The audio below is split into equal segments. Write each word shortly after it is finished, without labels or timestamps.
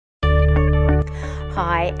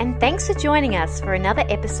Hi, and thanks for joining us for another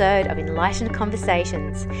episode of Enlightened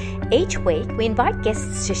Conversations. Each week, we invite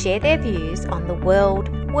guests to share their views on the world,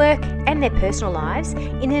 work, and their personal lives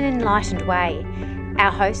in an enlightened way. Our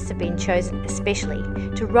hosts have been chosen especially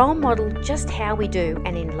to role model just how we do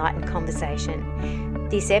an enlightened conversation.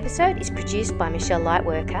 This episode is produced by Michelle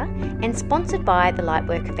Lightworker and sponsored by the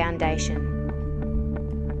Lightworker Foundation.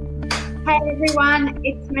 Hey everyone,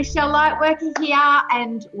 it's Michelle Lightworker here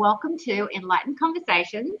and welcome to Enlightened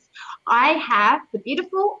Conversations. I have the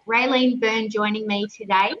beautiful Raelene Byrne joining me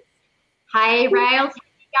today. Hey Rael,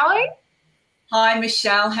 how are you going? Hi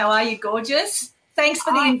Michelle, how are you, gorgeous? Thanks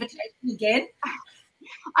for the invitation again.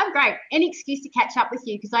 I'm great. Any excuse to catch up with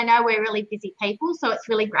you because I know we're really busy people, so it's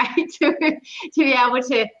really great to be able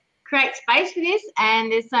to create space for this,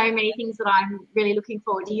 and there's so many things that I'm really looking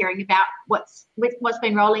forward to hearing about what's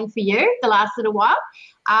been rolling for you the last little while.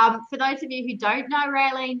 For those of you who don't know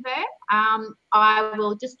Raelene Byrne, I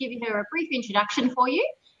will just give her a brief introduction for you.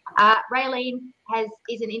 Raelene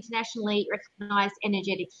is an internationally recognised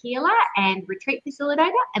energetic healer and retreat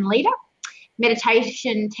facilitator and leader,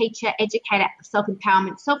 meditation teacher, educator of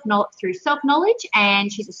self-empowerment, through self-knowledge,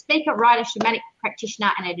 and she's a speaker, writer, shamanic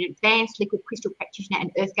practitioner, and an advanced liquid crystal practitioner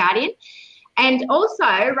and earth guardian. And also,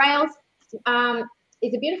 Rael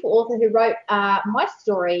is a beautiful author who wrote my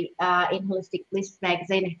story in Holistic Bliss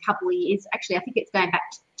magazine a couple of years. Actually, I think it's going back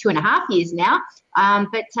 2.5 years now.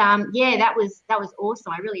 Yeah, that was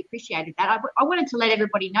awesome. I really appreciated that. I wanted to let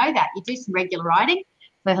everybody know that you do some regular writing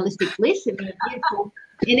for Holistic Bliss and beautiful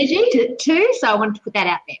energy too, so I wanted to put that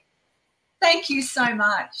out there. Thank you so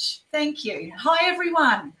much. Thank you. Hi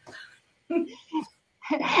everyone. And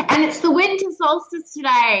it's the winter solstice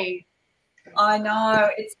today. I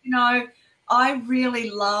know. I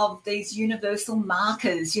really love these universal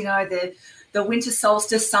markers, the winter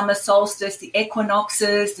solstice, summer solstice, the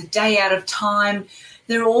equinoxes, the day out of time.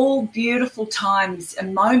 They're all beautiful times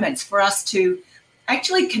and moments for us to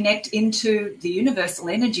actually connect into the universal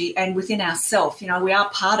energy and within ourselves. We are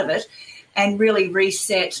part of it, and really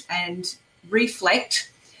reset and reflect,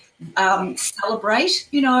 celebrate.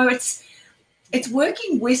 It's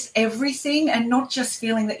working with everything and not just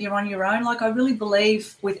feeling that you're on your own. Like, I really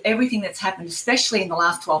believe with everything that's happened, especially in the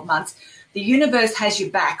last 12 months, the universe has your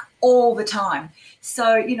back all the time.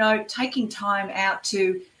 So, taking time out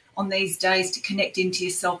on these days to connect into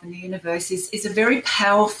yourself and the universe is a very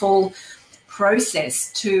powerful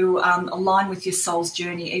process to align with your soul's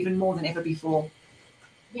journey even more than ever before.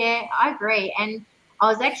 Yeah, I agree. And I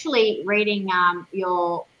was actually reading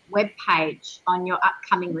your webpage on your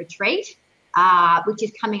upcoming retreat, which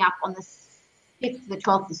is coming up on the 5th to the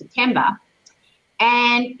 12th of September.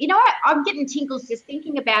 And, I'm getting tingles just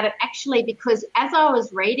thinking about it, actually, because as I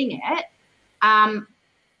was reading it,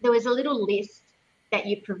 there was a little list that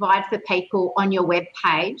you provide for people on your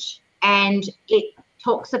webpage, and it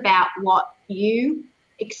talks about what you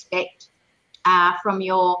expect from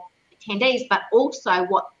your attendees, but also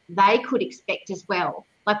what they could expect as well,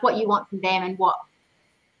 like what you want from them and what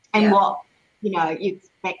you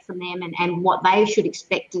expect from them and what they should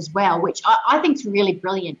expect as well, which I think is really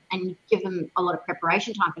brilliant, and you give them a lot of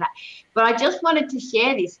preparation time for that. But I just wanted to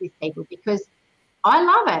share this with people because I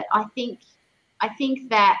love it. I think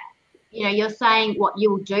that, you're saying what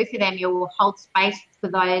you will do for them. You will hold space for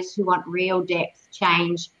those who want real depth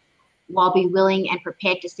change while be willing and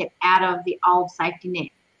prepared to step out of the old safety net.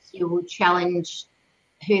 You will challenge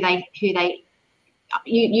you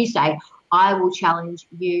say, I will challenge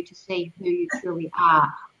you to see who you truly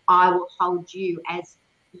are. I will hold you as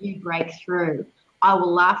you break through. I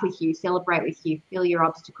will laugh with you, celebrate with you, feel your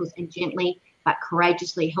obstacles, and gently but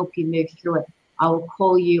courageously help you move through it. I will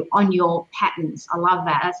call you on your patterns. I love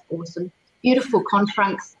that. That's awesome. Beautiful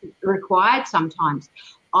confronts required sometimes.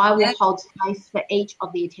 I will hold space for each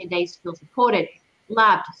of the attendees to feel supported,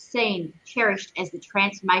 loved, seen, cherished as the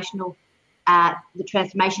transformation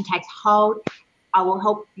takes hold. I will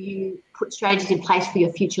help you put strategies in place for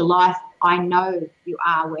your future life. I know you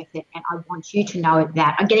are worth it, and I want you to know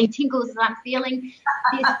that. I'm getting tingles as I'm feeling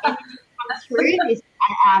this energy come through, this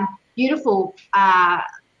beautiful,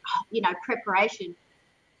 preparation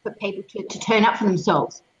for people to turn up for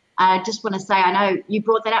themselves. I just want to say, I know you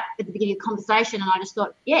brought that up at the beginning of the conversation, and I just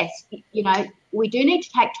thought, yes, we do need to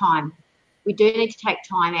take time. We do need to take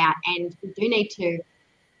time out, and we do need to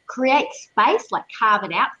create space, like carve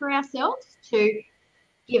it out for ourselves to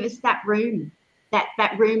give us that room, that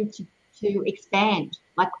room to expand.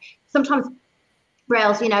 Like sometimes,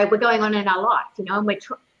 Rails, we're going on in our life, and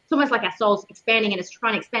it's almost like our soul's expanding and it's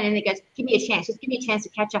trying to expand, and it goes, give me a chance, just give me a chance to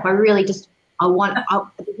catch up.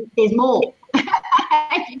 There's more.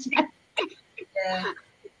 Yeah.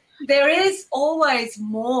 There is always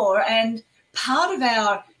more, and part of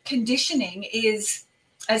our conditioning is,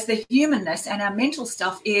 as the humanness and our mental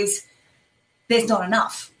stuff is, there's not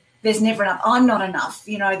enough. There's never enough. I'm not enough.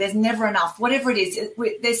 There's never enough. Whatever it is,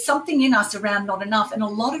 there's something in us around not enough, and a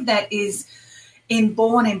lot of that is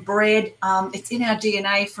inborn and bred. It's in our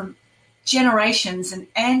DNA from generations and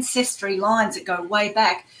ancestry lines that go way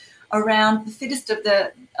back around the fittest of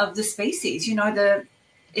the species.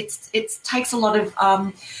 It takes a lot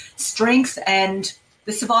of strength and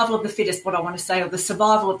the survival of the fittest, what I want to say, or the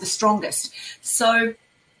survival of the strongest. So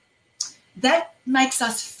that makes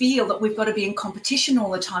us feel that we've got to be in competition all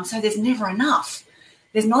the time. So there's never enough.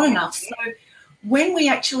 There's not enough. So when we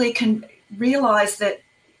actually can realize that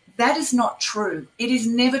that is not true, it is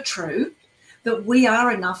never true, that we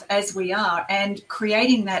are enough as we are, and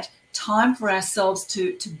creating that time for ourselves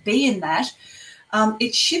to be in that,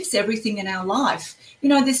 it shifts everything in our life.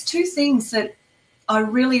 There's two things that I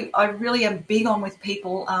really am big on with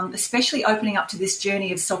people, especially opening up to this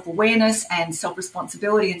journey of self-awareness and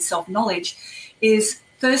self-responsibility and self-knowledge, is,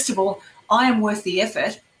 first of all, I am worth the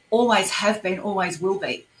effort, always have been, always will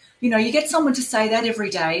be. You get someone to say that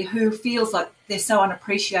every day who feels like they're so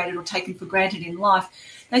unappreciated or taken for granted in life.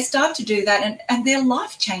 They start to do that and their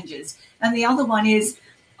life changes. And the other one is,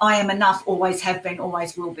 I am enough, always have been,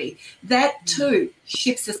 always will be. That too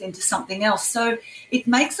shifts us into something else. So it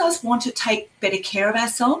makes us want to take better care of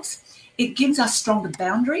ourselves. It gives us stronger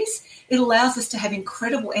boundaries. It allows us to have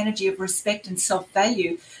incredible energy of respect and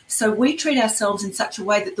self-value. So we treat ourselves in such a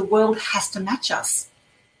way that the world has to match us.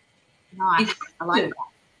 Nice. I like that.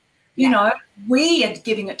 We are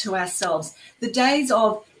giving it to ourselves. The days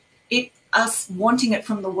of us wanting it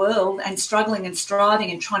from the world and struggling and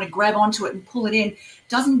striving and trying to grab onto it and pull it in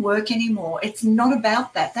doesn't work anymore. It's not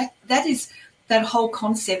about that. That is that whole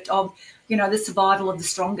concept of, the survival of the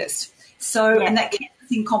strongest. So, and that keeps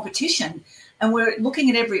us in competition. And we're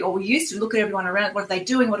looking at we used to look at everyone around, what are they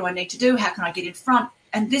doing? What do I need to do? How can I get in front?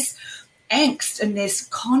 And this angst and this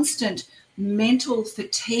constant mental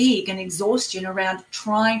fatigue and exhaustion around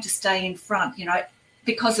trying to stay in front,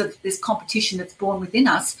 because of this competition that's born within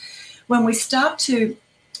us. When we start to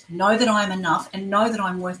know that I'm enough and know that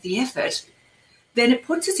I'm worth the effort, then it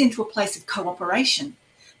puts us into a place of cooperation,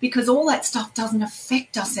 because all that stuff doesn't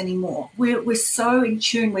affect us anymore. We're so in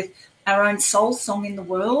tune with our own soul song in the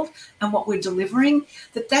world and what we're delivering,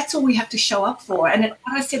 that's all we have to show up for. And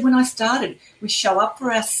what I said when I started, we show up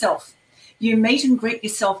for ourselves. You meet and greet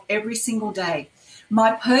yourself every single day.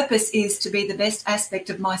 My purpose is to be the best aspect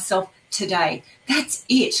of myself today. That's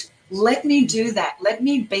it. Let me do that. Let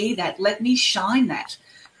me be that. Let me shine that.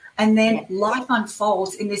 And then life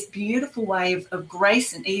unfolds in this beautiful way of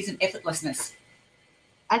grace and ease and effortlessness.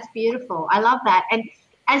 That's beautiful. I love that. And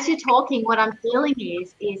as you're talking, what I'm feeling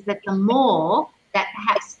is that the more that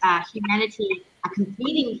perhaps humanity are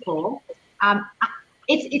competing for,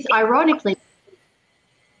 it's ironically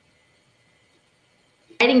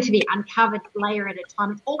waiting to be uncovered layer at a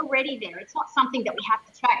time. It's already there. It's not something that we have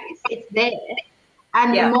to chase. It's there.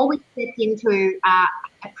 And the more we step into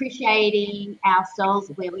appreciating ourselves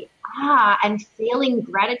where we are and feeling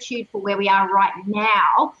gratitude for where we are right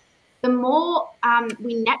now, the more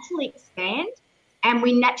we naturally expand and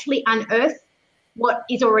we naturally unearth what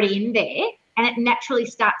is already in there, and it naturally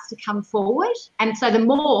starts to come forward. And so the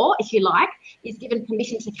more, if you like, is given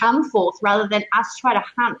permission to come forth rather than us try to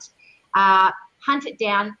hunt it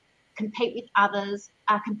down, compete with others,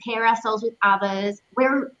 compare ourselves with others.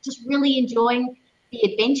 We're just really enjoying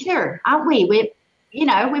the adventure, aren't we? We're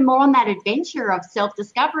more on that adventure of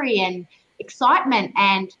self-discovery and excitement.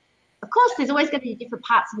 And of course, there's always going to be different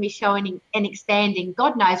parts of me showing and expanding.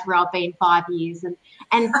 God knows where I'll be in 5 years,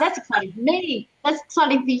 and that's exciting for me. That's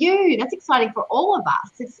exciting for you. That's exciting for all of us.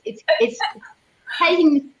 It's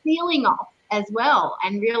taking the feeling off as well,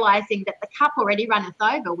 and realizing that the cup already runneth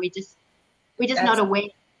over. We're just not aware.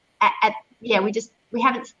 We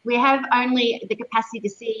have only the capacity to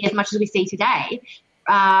see as much as we see today.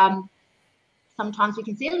 Sometimes we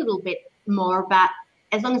can see a little bit more, but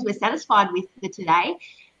as long as we're satisfied with the today,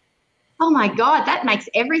 oh my God, that makes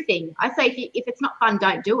everything. I say if it's not fun,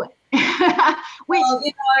 don't do it. And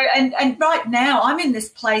right now I'm in this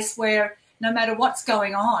place where no matter what's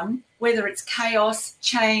going on, whether it's chaos,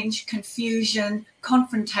 change, confusion,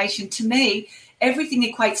 confrontation, to me, everything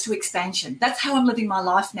equates to expansion. That's how I'm living my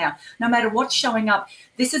life now. No matter what's showing up,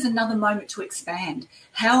 this is another moment to expand.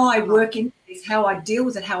 How I work into this, how I deal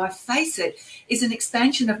with it, how I face it is an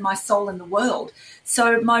expansion of my soul in the world.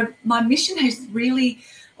 So my mission has really,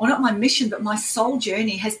 or not my mission, but my soul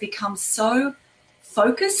journey has become so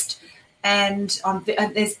focused and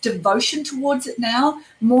there's devotion towards it now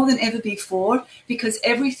more than ever before, because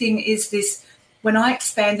everything is this. When I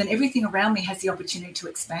expand, then everything around me has the opportunity to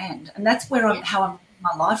expand, and that's where how I'm in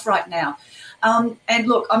my life right now. And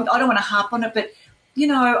look, I don't want to harp on it, but you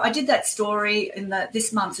know, I did that story in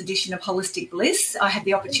this month's edition of Holistic Bliss. I had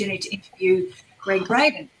the opportunity to interview Greg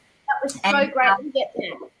Braden. That was so great to get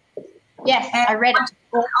there. Yes, I read it.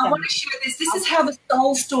 Awesome. I want to share this. This is how the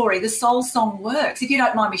soul story, the soul song works. If you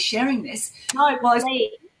don't mind me sharing this. No,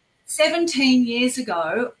 please. 17 years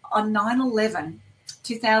ago on 9/11,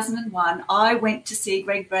 2001, I went to see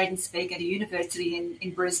Greg Braden speak at a university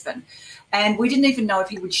in Brisbane. And we didn't even know if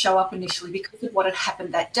he would show up initially because of what had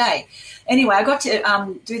happened that day. Anyway, I got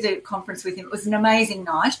to do the conference with him. It was an amazing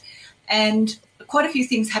night. And quite a few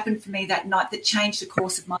things happened for me that night that changed the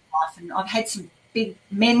course of my life. And I've had some big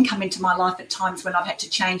men come into my life at times when I've had to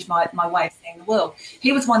change my way of seeing the world.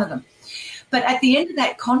 He was one of them. But at the end of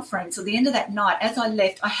that conference, or the end of that night, as I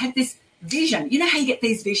left, I had this vision. You know how you get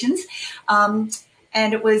these visions?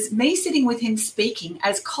 And it was me sitting with him speaking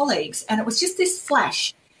as colleagues, and it was just this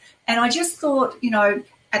flash. And I just thought, you know,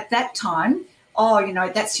 at that time, oh, you know,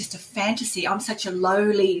 that's just a fantasy. I'm such a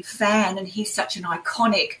lowly fan and he's such an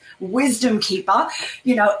iconic wisdom keeper,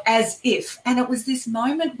 you know, as if. And it was this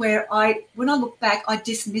moment where when I look back, I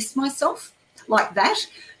dismissed myself like that,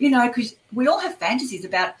 you know, because we all have fantasies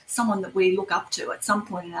about someone that we look up to at some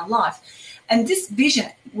point in our life. And this vision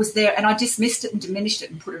was there, and I dismissed it and diminished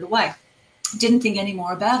it and put it away. Didn't think any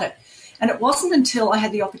more about it. And it wasn't until I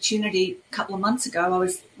had the opportunity a couple of months ago, I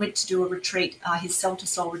went to do a retreat, his Soul to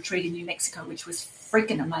Soul retreat in New Mexico, which was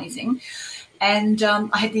freaking amazing. And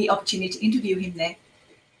I had the opportunity to interview him there.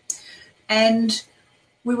 And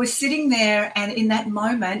we were sitting there, and in that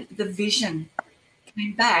moment, the vision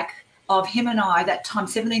came back of him and I, that time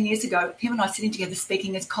 17 years ago, him and I sitting together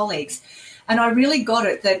speaking as colleagues. And I really got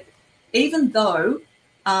it that even though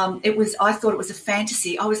I thought it was a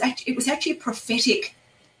fantasy, it was actually a prophetic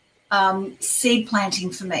seed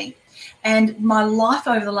planting for me. And my life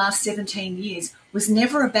over the last 17 years was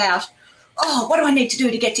never about, oh, what do I need to do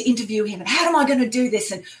to get to interview him? And how am I going to do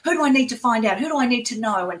this? And who do I need to find out? Who do I need to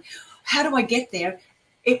know? And how do I get there?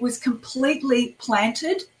 It was completely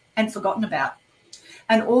planted and forgotten about.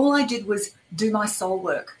 And all I did was do my soul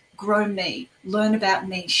work, grow me, learn about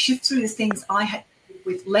me, shift through the things I had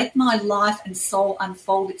with, let my life and soul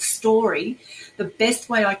unfold its story the best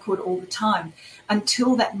way I could all the time,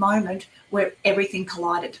 until that moment where everything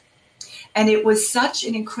collided. And it was such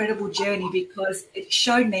an incredible journey, because it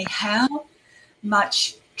showed me how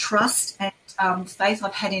much trust and faith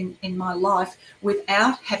I've had in my life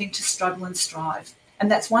without having to struggle and strive.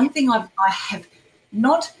 And that's one thing I have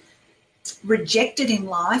not rejected in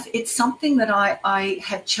life. It's something that I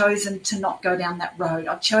have chosen to not go down that road.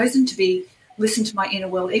 I've chosen to listen to my inner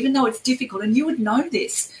world, even though it's difficult. And you would know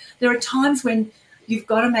this. There are times when you've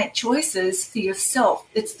got to make choices for yourself.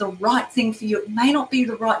 It's the right thing for you. It may not be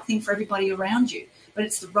the right thing for everybody around you, but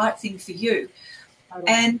it's the right thing for you.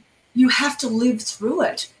 And you have to live through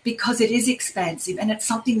it, because it is expansive and it's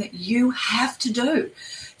something that you have to do.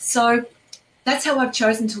 So that's how I've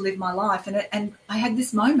chosen to live my life. And I had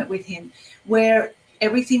this moment with him where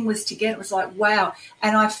everything was together. It was like, wow.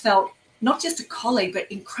 And I felt not just a colleague, but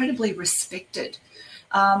incredibly respected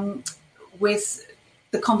with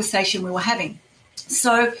the conversation we were having.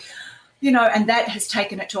 So, you know, and that has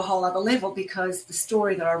taken it to a whole other level, because the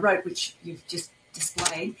story that I wrote, which you've just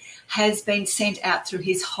displayed, has been sent out through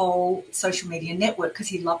his whole social media network because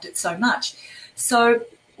he loved it so much. So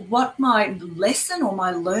what my lesson or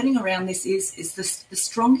my learning around this is the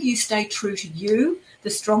stronger you stay true to you, the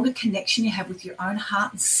stronger connection you have with your own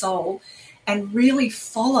heart and soul, and really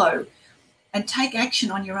follow and take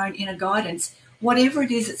action on your own inner guidance, whatever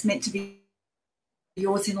it is that's meant to be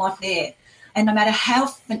yours in life there. And no matter how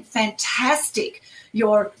fantastic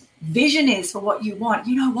your vision is for what you want,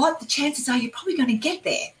 you know what? The chances are you're probably going to get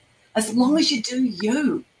there as long as you do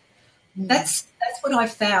you. That's what I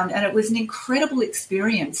found. And it was an incredible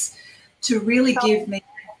experience to really give me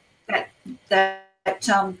that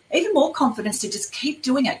even more confidence to just keep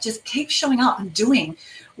doing it, just keep showing up and doing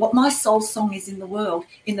what my soul song is in the world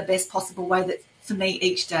in the best possible way that for me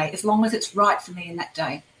each day, as long as it's right for me in that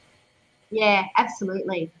day. Yeah,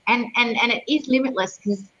 absolutely. And it is limitless,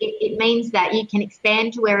 because it means that you can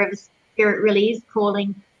expand to wherever spirit really is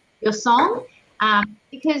calling your song,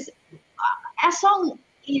 because our song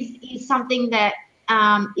is something that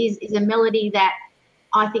is a melody that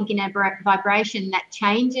I think in a vibration that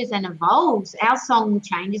changes and evolves. Our song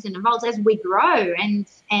changes and evolves as we grow, and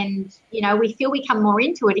you know, we feel we come more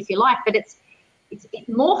into it, if you like, but it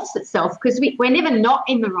morphs itself, because we're never not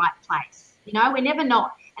in the right place. You know, we're never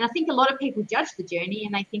not. And I think a lot of people judge the journey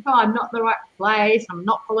and they think, oh, I'm not in the right place, I'm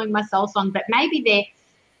not following my soul song, but maybe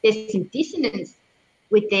there's some dissonance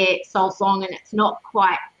with their soul song and it's not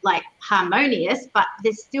quite like harmonious, but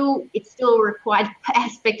it's still a required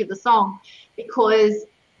aspect of the song, because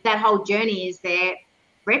that whole journey is their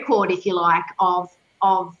record, if you like, of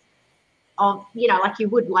like you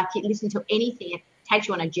listen to anything, it takes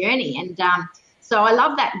you on a journey. And so I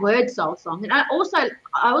love that word soul song, and I also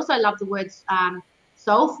love the words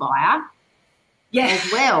soul fire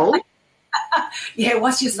as well. Yeah,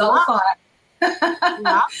 what's your soul fire?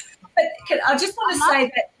 Yeah. But I just want to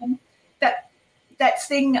say that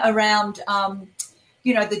thing around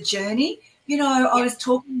the journey. I was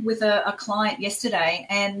talking with a client yesterday,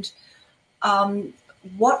 and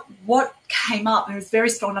what came up, and it was very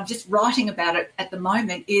strong, I'm just writing about it at the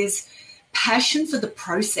moment, is passion for the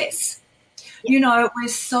process. We're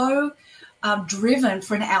so driven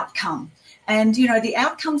for an outcome, and the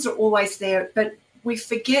outcomes are always there, but we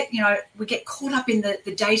forget, we get caught up in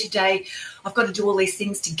the day-to-day, I've got to do all these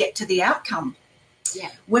things to get to the outcome. Yeah.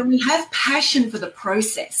 When we have passion for the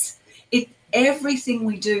process, everything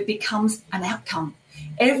we do becomes an outcome.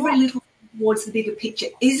 Every little towards the bigger picture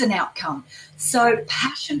is an outcome. So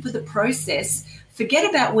passion for the process, forget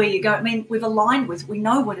about where you go. I mean, we've aligned with, we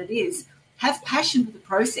know what it is. Have passion for the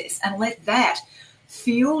process and let that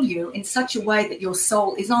fuel you in such a way that your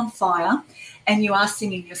soul is on fire and you are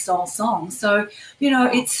singing your soul song. So,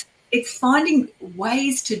 it's finding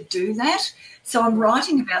ways to do that. So I'm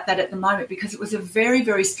writing about that at the moment because it was a very,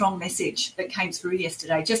 very strong message that came through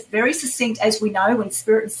yesterday. Just very succinct, as we know, when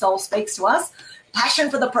spirit and soul speaks to us. Passion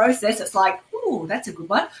for the process. It's like, ooh, that's a good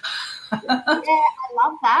one. Yeah, I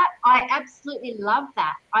love that. I absolutely love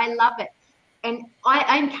that. I love it. And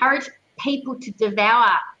I encourage people to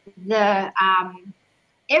devour the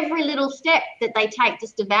every little step that they take,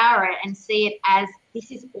 just devour it and see it as,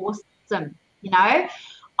 this is awesome.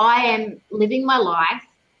 I am living my life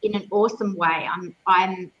in an awesome way.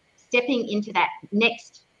 I'm stepping into that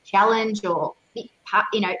next challenge, or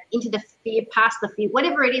into the fear, past the fear,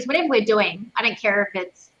 whatever it is, whatever we're doing. I don't care if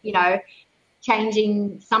it's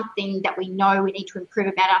changing something that we know we need to improve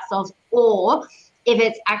about ourselves, or if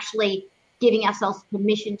it's actually giving ourselves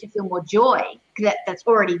permission to feel more joy that's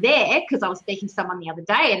already there. Because I was speaking to someone the other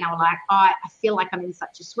day and they were like, I feel like I'm in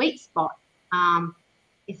such a sweet spot.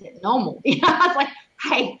 Is it normal? I was like,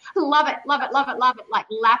 hey, love it, love it, love it, love it. Like,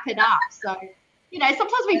 lap it up. So,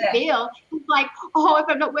 sometimes we feel like, oh, if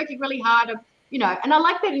I'm not working really hard, and I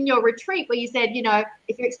like that in your retreat where you said,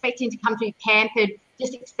 if you're expecting to come to be pampered,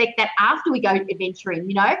 just expect that after we go adventuring,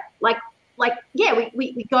 we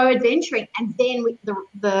go adventuring and then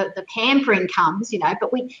the pampering comes,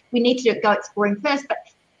 but we need to go exploring first. But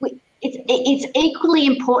it's equally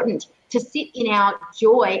important to sit in our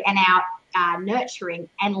joy and our nurturing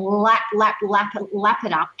and lap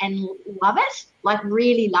it up and love it, like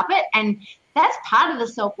really love it. And that's part of the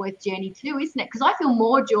self-worth journey too, isn't it? Because I feel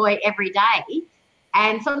more joy every day,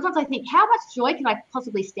 and sometimes I think, how much joy can I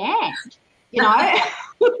possibly stand? And you're out.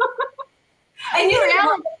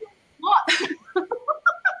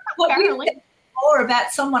 What you said more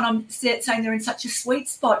about someone, I'm saying they're in such a sweet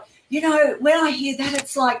spot. When I hear that,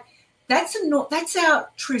 it's like that's our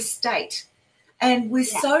true state, and we're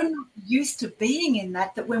so not used to being in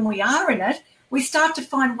that when we are in it, we start to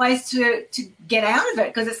find ways to get out of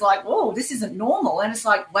it, because it's like, whoa, this isn't normal, and it's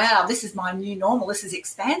like, wow, this is my new normal. This is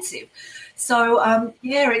expansive. So I'm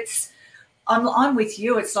with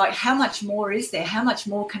you. It's like, how much more is there? How much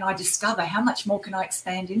more can I discover? How much more can I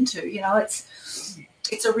expand into?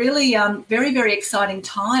 It's a really very, very exciting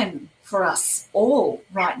time for us all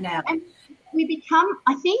right now. And we become,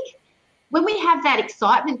 I think, when we have that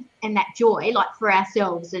excitement and that joy, like for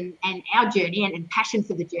ourselves and our journey and passion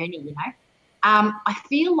for the journey, I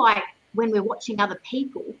feel like when we're watching other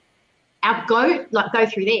people, go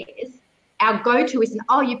through theirs, our go-to isn't,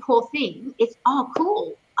 oh, you poor thing. It's, oh,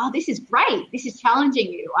 cool. Oh, this is great. This is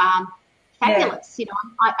challenging you. Fabulous. Yeah.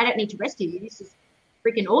 I don't need to rescue you. This is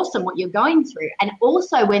freaking awesome what you're going through. And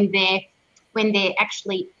also when they're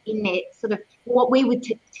actually in their sort of what we would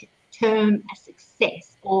term a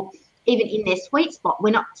success, or even in their sweet spot, we're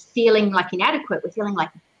not feeling like inadequate. We're feeling like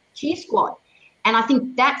cheer squad. And I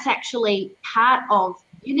think that's actually part of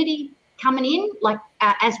unity coming in, like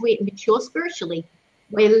as we mature spiritually,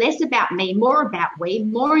 we're less about me, more about we,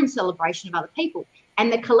 more in celebration of other people.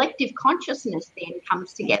 And the collective consciousness then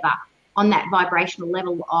comes together on that vibrational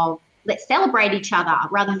level of, let's celebrate each other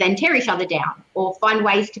rather than tear each other down, or find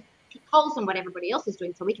ways to pick holes in what everybody else is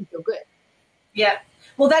doing so we can feel good. Yeah.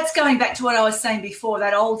 Well, that's going back to what I was saying before,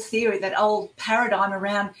 that old theory, that old paradigm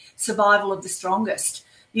around survival of the strongest.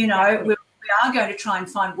 We're We are going to try and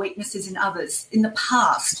find weaknesses in others, in the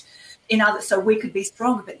past, in others, so we could be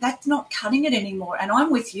stronger. But that's not cutting it anymore. And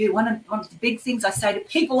I'm with you. One of the big things I say to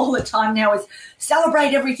people all the time now is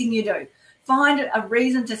celebrate everything you do. Find a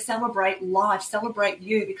reason to celebrate life, celebrate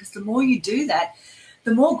you, because the more you do that,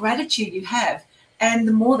 the more gratitude you have and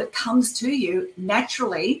the more that comes to you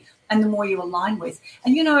naturally and the more you align with.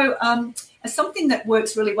 And, you know, something that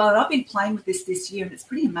works really well, and I've been playing with this year, and it's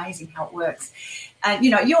pretty amazing how it works. And, you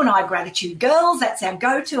know, you and I are gratitude girls. That's our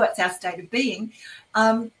go-to. That's our state of being.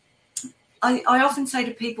 I often say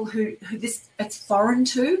to people who this it's foreign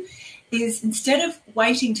to, is instead of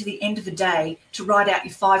waiting to the end of the day to write out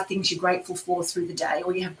your 5 things you're grateful for through the day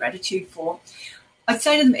or you have gratitude for, I'd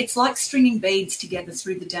say to them, it's like stringing beads together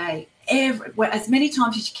through the day. As many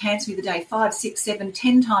times as you can through the day, 5, 6, 7,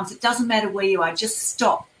 10 times. It doesn't matter where you are. Just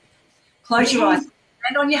stop. Close your eyes,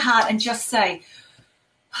 hand on your heart, and just say,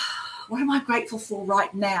 what am I grateful for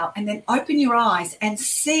right now? And then open your eyes and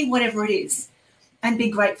see whatever it is and be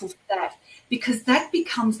grateful for that, because that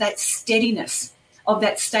becomes that steadiness of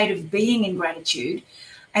that state of being in gratitude.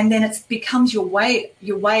 And then it becomes your way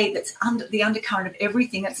that's under the undercurrent of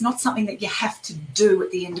everything. It's not something that you have to do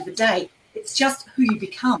at the end of the day. It's just who you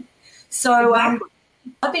become. So I've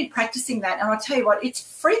been practicing that, and I'll tell you what, it's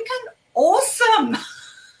freaking awesome.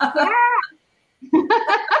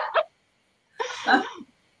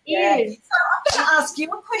 Yeah. So I'm going to ask you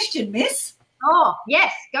a question, Miss. Oh,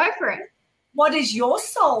 yes, go for it. What is your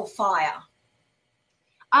soul fire?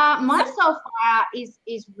 My soul fire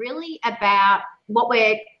is really about what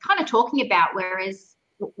we're kind of talking about, whereas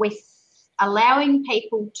we're allowing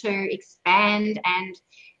people to expand and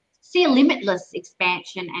see a limitless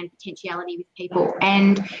expansion and potentiality with people,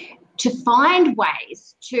 and to find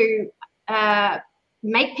ways to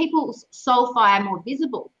make people's soul fire more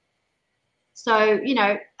visible. So, you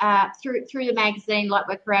know, through the magazine like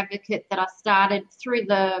Worker Advocate that I started, through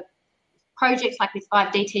the projects like this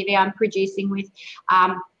 5D TV I'm producing with,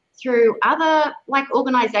 through other like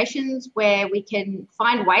organisations where we can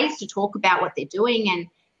find ways to talk about what they're doing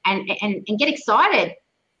and get excited,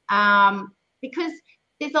 because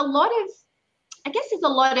there's a lot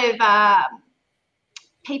of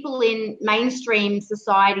people in mainstream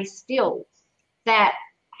society still that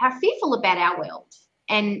are fearful about our world,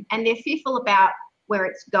 and they're fearful about where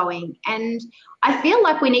it's going. And I feel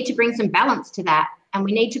like we need to bring some balance to that. And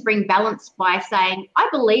we need to bring balance by saying, I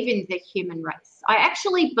believe in the human race. I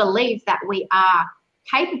actually believe that we are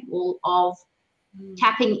capable of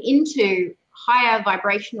tapping into higher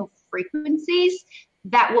vibrational frequencies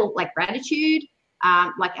that will, like gratitude,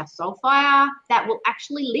 like our soul fire, that will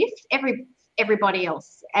actually lift everybody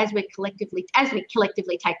else as we collectively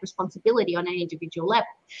take responsibility on an individual level.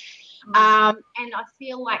 And I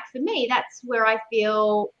feel like for me, that's where I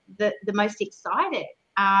feel the most excited.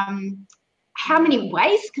 How many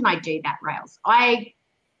ways can I do that, Rails? I'm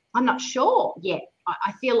not sure yet.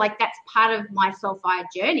 I feel like that's part of my soul fire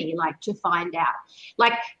journey, like to find out.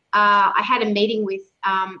 Like I had a meeting with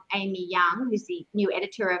Amy Young, who's the new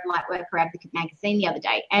editor of Lightworker Advocate magazine, the other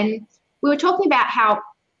day, and we were talking about how,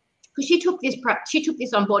 because she took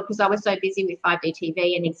this on board because I was so busy with 5D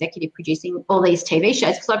TV and executive producing all these TV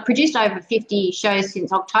shows, because I've produced over 50 shows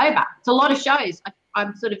since October. It's a lot of shows.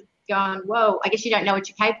 I'm sort of going, whoa, I guess you don't know what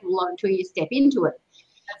you're capable of until you step into it.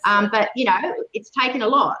 But, you know, it's taken a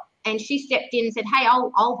lot. And she stepped in and said, hey,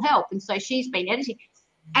 I'll help. And so she's been editing.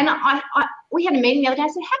 And we had a meeting the other day. I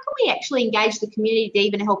said, how can we actually engage the community to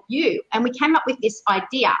even help you? And we came up with this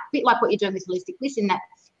idea, a bit like what you're doing with Holistic Bliss, in that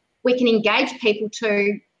we can engage people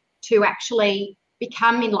to actually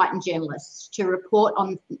become enlightened journalists, to report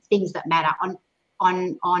on things that matter,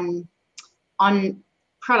 on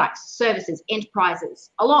products, services,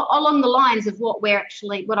 enterprises, along the lines of what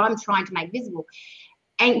I'm trying to make visible,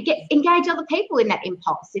 and engage other people in that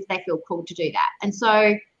impulse if they feel called to do that. And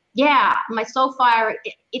so, yeah, my soul fire,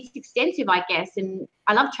 it's extensive, I guess, and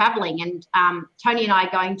I love traveling. And Tony and I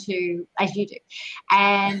are going to, as you do,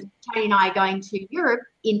 and Tony and I are going to Europe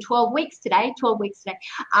in 12 weeks today, for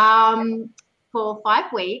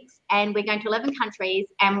 5 weeks, and we're going to 11 countries,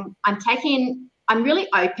 and I'm really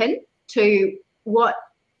open to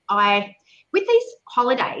with these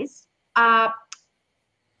holidays,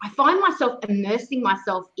 I find myself immersing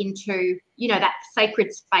myself into, you know, that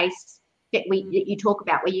sacred space that you talk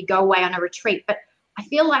about, where you go away on a retreat. But I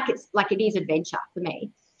feel like it is adventure for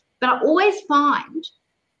me. But I always find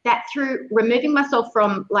that through removing myself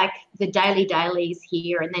from like the dailies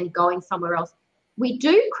here and then going somewhere else, we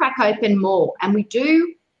do crack open more, and we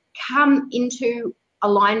do come into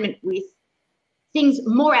alignment with things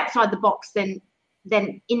more outside the box than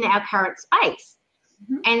in our current space.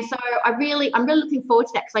 And so I'm really looking forward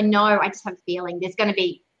to that, because I know, I just have a feeling there's going to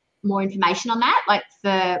be more information on that, like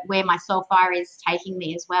for where my soul fire is taking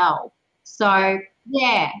me as well. So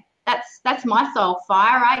yeah, that's my soul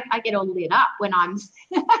fire. I get all lit up when I'm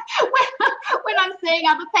when I'm seeing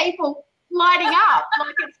other people lighting up.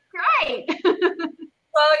 Like, it's great.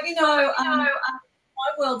 Well, my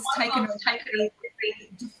world's taken a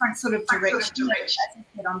different sort of direction. As I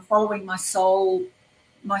said, I'm following my soul's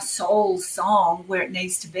song where it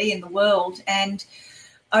needs to be in the world. And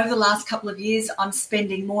over the last couple of years, I'm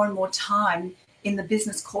spending more and more time in the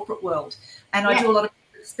business corporate world. And I do a lot of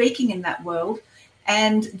speaking in that world.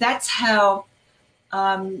 And that's how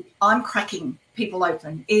I'm cracking people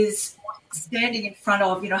open, is standing in front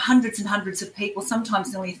of, hundreds and hundreds of people,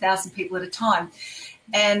 sometimes nearly 1,000 people at a time,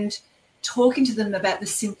 and talking to them about the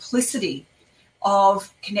simplicity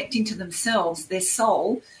of connecting to themselves, their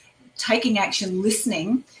soul, taking action,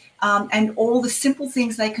 listening, and all the simple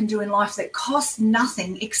things they can do in life that cost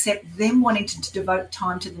nothing except them wanting to devote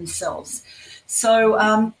time to themselves. So,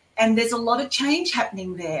 and there's a lot of change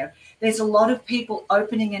happening there. There's a lot of people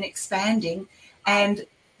opening and expanding, and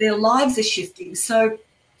their lives are shifting. So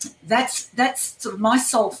that's sort of my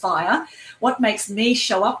soul fire. What makes me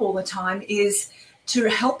show up all the time is to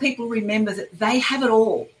help people remember that they have it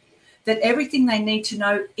all, that everything they need to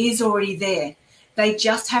know is already there. They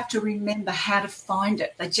just have to remember how to find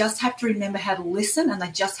it. They just have to remember how to listen, and they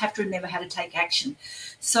just have to remember how to take action.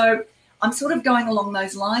 So I'm sort of going along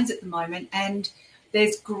those lines at the moment, and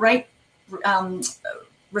there's great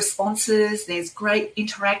responses. There's great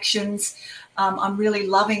interactions. I'm really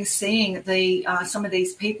loving seeing some of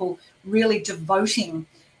these people really devoting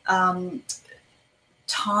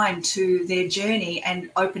time to their journey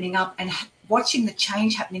and opening up and watching the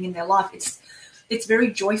change happening in their life. It's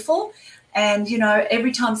very joyful. And,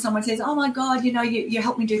 every time someone says, oh, my God, you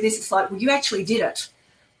helped me do this, it's like, well, you actually did it.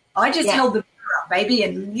 I just held the mirror up, baby,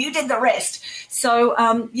 and you did the rest. So,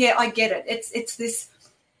 I get it. It's this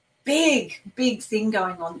big thing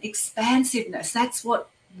going on, expansiveness. That's what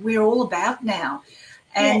we're all about now.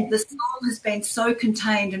 And the soul has been so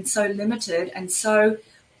contained and so limited and so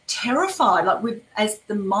terrified. Like, as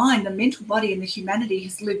the mind, the mental body, and the humanity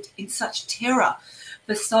has lived in such terror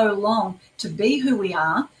for so long to be who we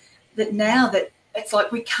are, that now that it's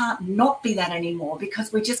like we can't not be that anymore,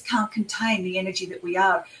 because we just can't contain the energy that we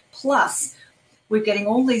are. Plus, we're getting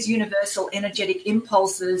all these universal energetic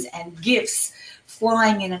impulses and gifts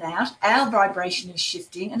flying in and out. Our vibration is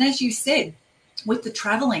shifting. And as you said, with the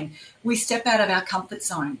traveling, we step out of our comfort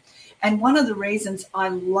zone. And one of the reasons I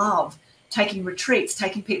love taking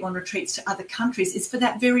people on retreats to other countries is for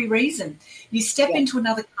that very reason. You step into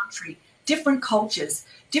another country, different cultures,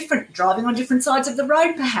 driving on different sides of the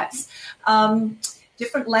road, perhaps,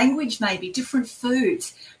 different language, maybe different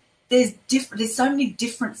foods. There's so many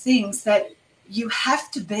different things that you have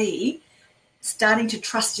to be starting to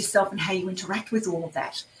trust yourself and how you interact with all of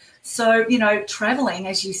that. So, traveling,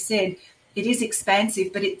 as you said, it is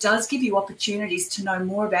expansive, but it does give you opportunities to know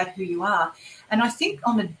more about who you are. And I think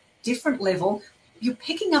on a different level, you're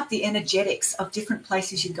picking up the energetics of different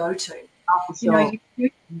places you go to. Oh, for sure.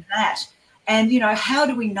 You do that. And, how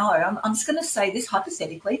do we know? I'm just going to say this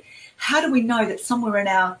hypothetically. How do we know that somewhere in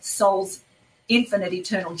our soul's infinite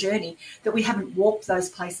eternal journey that we haven't walked those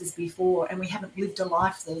places before and we haven't lived a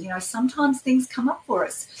life there? Sometimes things come up for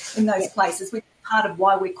us in those places, which is part of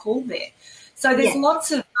why we're called there. So there's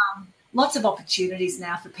lots of opportunities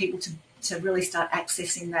now for people to really start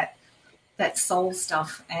accessing that soul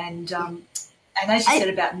stuff. And as you said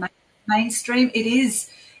about mainstream, it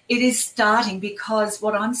is starting, because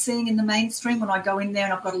what I'm seeing in the mainstream when I go in there,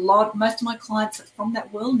 and I've got most of my clients are from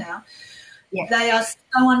that world now, they are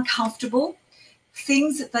so uncomfortable.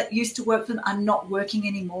 Things that used to work for them are not working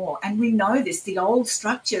anymore. And we know this. The old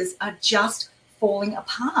structures are just falling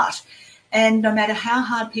apart. And no matter how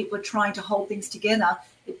hard people are trying to hold things together,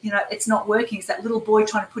 it's not working. It's that little boy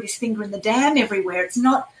trying to put his finger in the dam everywhere. It's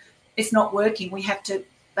not working. We have to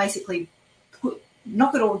basically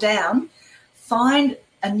knock it all down, find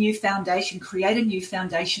a new foundation, create a new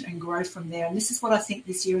foundation, and grow from there. And this is what I think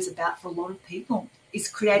this year is about for a lot of people, is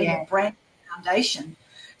creating a brand new foundation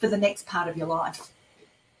for the next part of your life.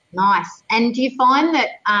 Nice. And do you find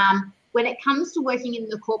that when it comes to working in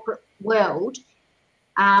the corporate world,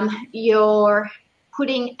 you're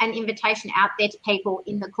putting an invitation out there to people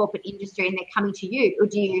in the corporate industry and they're coming to you? Or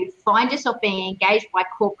do you find yourself being engaged by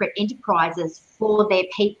corporate enterprises for their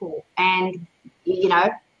people? And,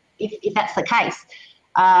 if that's the case,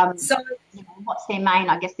 what's their main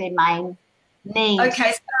need?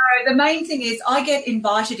 Okay, so the main thing is I get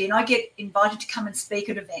invited to come and speak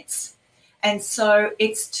at events. And so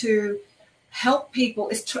it's to help people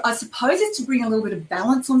is, I suppose it's to bring a little bit of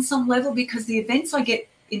balance on some level, because the events I get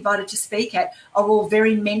invited to speak at are all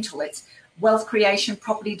very mental. It's wealth creation,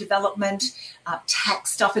 property development,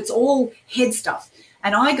 tax stuff. It's all head stuff.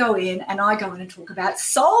 And I go in and talk about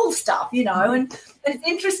soul stuff, you know, and it's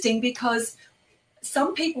interesting because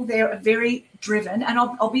some people there are very driven, and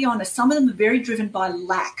I'll be honest, some of them are very driven by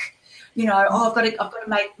lack. You know, I've got to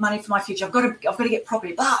make money for my future. I've got to get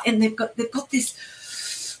property, and they've got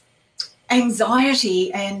this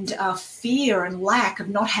anxiety and fear and lack of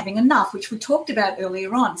not having enough, which we talked about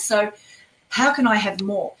earlier on. So how can I have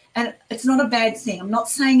more? And it's not a bad thing. I'm not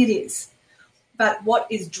saying it is. But what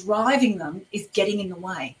is driving them is getting in the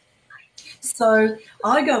way. So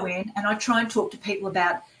I go in and I try and talk to people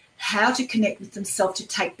about how to connect with themselves, to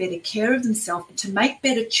take better care of themselves, and to make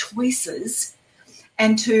better choices,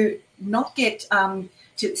 and to not get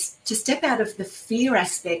to step out of the fear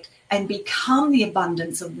aspect and become the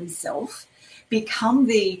abundance of themselves, become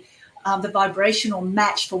the vibrational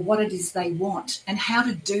match for what it is they want, and how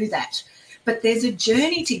to do that. But there's a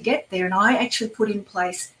journey to get there, and I actually put in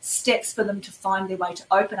place steps for them to find their way to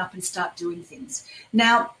open up and start doing things.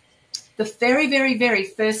 Now, the very, very, very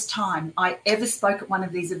first time I ever spoke at one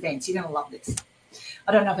of these events, you're going to love this.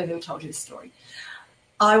 I don't know if I've ever told you this story.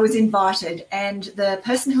 I was invited, and the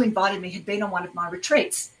person who invited me had been on one of my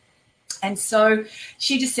retreats. And so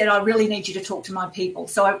she just said, I really need you to talk to my people.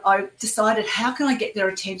 So I decided, how can I get their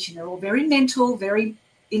attention? They're all very mental, very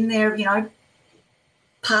in their, you know,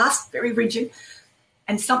 past, very rigid.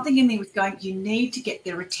 And something in me was going, you need to get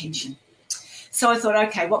their attention. So I thought,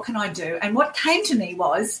 okay, what can I do? And what came to me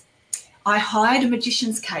was I hired a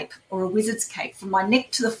magician's cape or a wizard's cape from my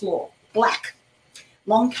neck to the floor, black,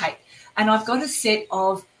 long cape. And I've got a set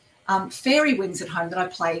of fairy wings at home that I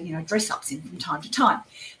play, you know, dress-ups in from time to time.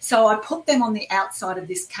 So I put them on the outside of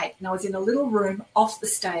this cape, and I was in a little room off the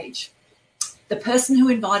stage. The person who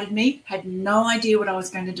invited me had no idea what I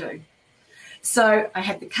was going to do. So I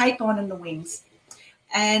had the cape on and the wings,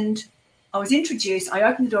 and I was introduced. I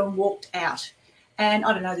opened the door and walked out, and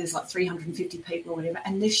I don't know, there's like 350 people or whatever,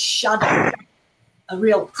 and this shudder, a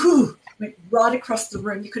real whew, went right across the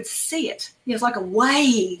room. You could see it. It was like a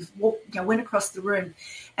wave went across the room,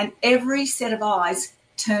 and every set of eyes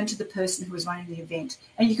turned to the person who was running the event,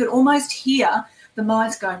 and you could almost hear the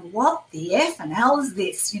minds going, what the F and hell is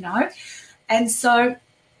this, you know? And so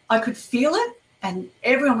I could feel it. And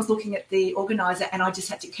everyone was looking at the organizer, and I just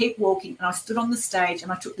had to keep walking. And I stood on the stage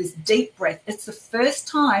and I took this deep breath. It's the first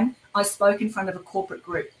time I spoke in front of a corporate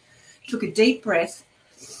group. Took a deep breath,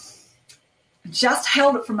 just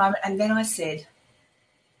held it for a moment, and then I said,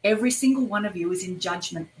 every single one of you is in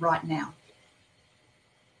judgment right now.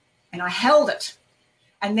 And I held it.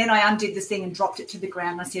 And then I undid the thing and dropped it to the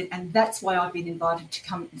ground. And I said, and that's why I've been invited to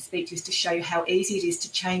come and speak to you, is to show you how easy it is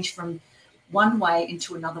to change from one way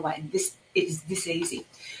into another way. And it is this easy.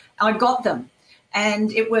 I got them,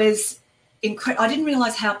 and it was incredible. I didn't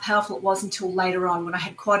realize how powerful it was until later on, when I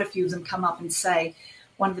had quite a few of them come up and say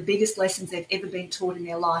one of the biggest lessons they've ever been taught in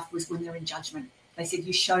their life was when they're in judgment. They said,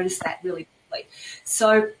 you showed us that really quickly.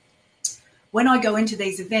 So when I go into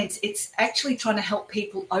these events, it's actually trying to help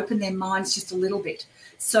people open their minds just a little bit.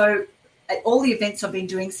 So at all the events I've been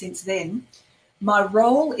doing since then, my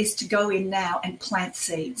role is to go in now and plant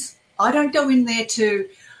seeds. I don't go in there to,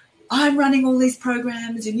 I'm running all these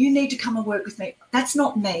programs and you need to come and work with me. That's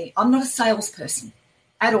not me. I'm not a salesperson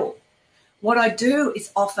at all. What I do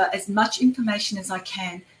is offer as much information as I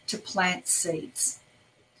can to plant seeds.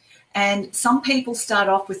 And some people start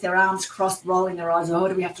off with their arms crossed, rolling their eyes, oh,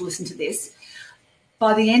 do we have to listen to this?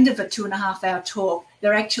 By the end of a 2.5-hour talk,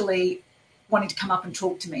 they're actually wanting to come up and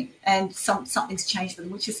talk to me, and something's changed for them,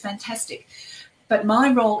 which is fantastic. But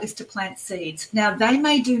my role is to plant seeds. Now, they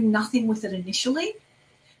may do nothing with it initially,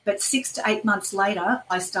 but 6 to 8 months later,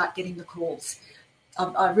 I start getting the calls.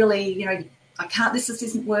 I really, I can't, this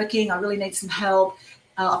isn't working. I really need some help.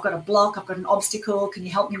 I've got a block. I've got an obstacle. Can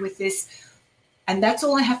you help me with this? And that's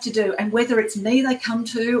all I have to do. And whether it's me they come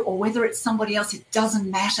to or whether it's somebody else, it doesn't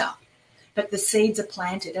matter. But the seeds are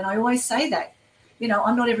planted. And I always say that,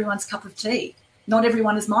 I'm not everyone's cup of tea. Not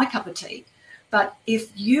everyone is my cup of tea. But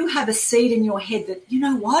if you have a seed in your head that, you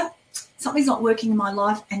know what, something's not working in my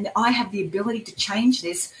life and I have the ability to change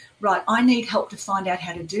this, right, I need help to find out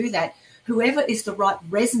how to do that. Whoever is the right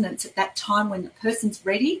resonance at that time when the person's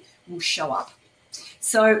ready will show up.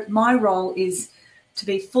 So my role is to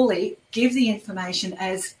be fully, give the information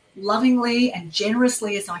as lovingly and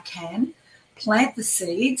generously as I can, plant the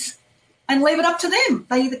seeds, and leave it up to them.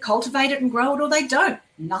 They either cultivate it and grow it or they don't.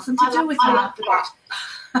 Nothing to do with me after that.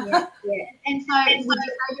 Yeah. And so would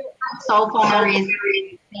you say that soul fire is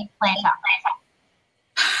seed planter?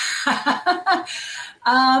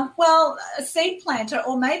 Well, a seed planter,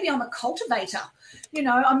 or maybe I'm a cultivator. You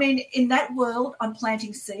know, I mean, in that world, I'm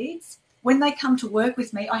planting seeds. When they come to work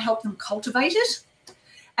with me, I help them cultivate it.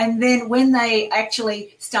 And then when they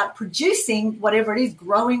actually start producing whatever it is,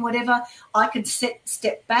 growing whatever, I can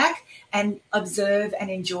step back and observe and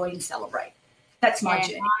enjoy and celebrate. That's my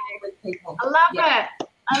journey with people. I love it.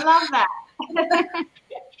 I love that.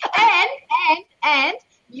 and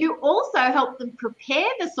you also help them prepare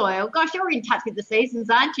the soil. Gosh, you're in touch with the seasons,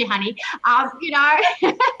 aren't you, honey? You know,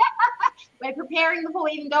 we're preparing before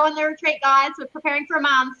we even go on the retreat, guys. We're preparing for a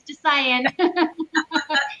month, just saying. I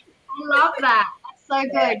love that. That's so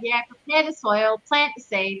good. Yeah, prepare the soil, plant the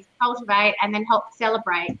seeds, cultivate, and then help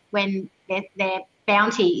celebrate when their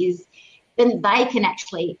bounty is, then they can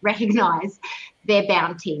actually recognise their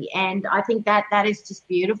bounty. And I think that is just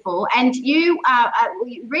beautiful. And you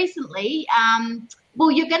recently, well,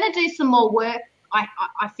 you're going to do some more work,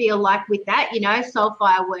 I feel like, with that, you know,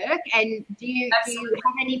 soulfire work. And do you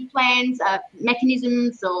have any plans,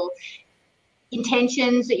 mechanisms or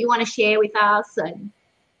intentions that you want to share with us? And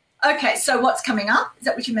okay, so what's coming up? Is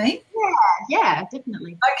that what you mean? Yeah,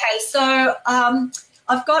 definitely. Okay, so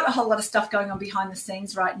I've got a whole lot of stuff going on behind the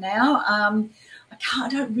scenes right now. I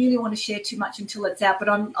don't really want to share too much until it's out, but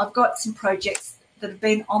I've got some projects that have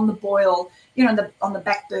been on the boil, you know, on the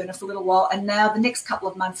back burner for a little while. And now the next couple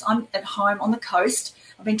of months, I'm at home on the coast.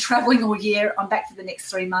 I've been traveling all year. I'm back for the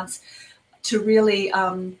next 3 months to really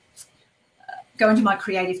go into my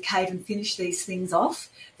creative cave and finish these things off.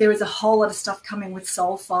 There is a whole lot of stuff coming with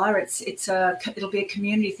Soulfire. It'll be a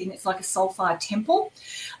community thing. It's like a Soulfire temple,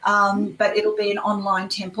 but it'll be an online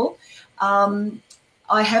temple.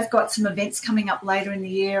 I have got some events coming up later in the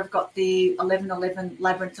year. I've got the 11/11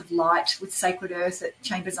 Labyrinth of Light with Sacred Earth at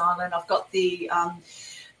Chambers Island. I've got the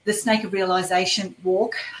Snake of Realization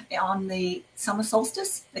walk on the summer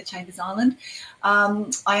solstice at Chambers Island.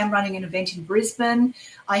 I am running an event in Brisbane.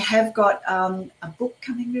 I have got a book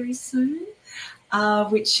coming very soon,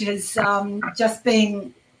 which has just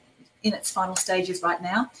been in its final stages right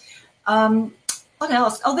now. What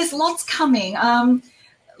else? Oh, there's lots coming.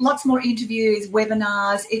 Lots more interviews,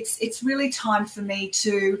 webinars. It's really time for me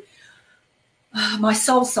to my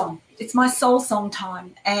soul song. It's my soul song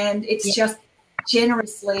time, and it's just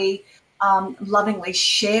generously, lovingly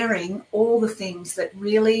sharing all the things that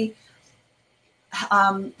really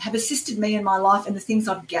have assisted me in my life and the things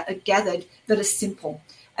I've gathered that are simple.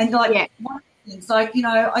 And one of the things, you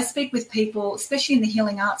know, I speak with people, especially in the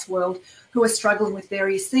healing arts world, who are struggling with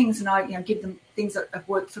various things, and I, you know, give them things that have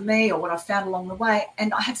worked for me or what I've found along the way.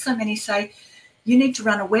 And I have so many say, you need to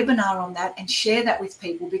run a webinar on that and share that with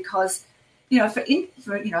people, because, you know, for you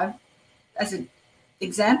know, as an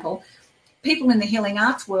example, people in the healing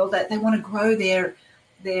arts world, that they want to grow their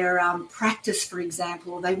practice, for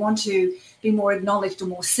example, or they want to be more acknowledged or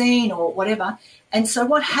more seen or whatever. And so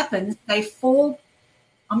what happens, they fall,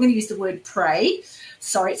 I'm going to use the word prey.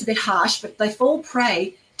 Sorry, it's a bit harsh, but they fall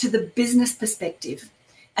prey to the business perspective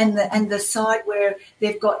and the side where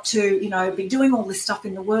they've got to, you know, be doing all this stuff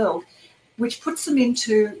in the world, which puts them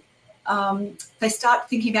into, they start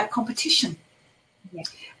thinking about competition. Yeah.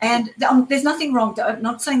 And there's nothing wrong. I'm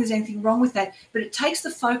not saying there's anything wrong with that, but it takes the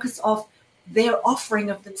focus off their offering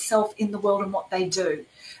of themselves in the world and what they do.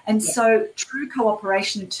 And so true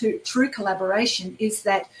cooperation and true collaboration is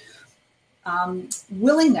that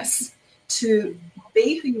willingness to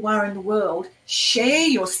be who you are in the world, share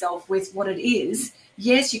yourself with what it is.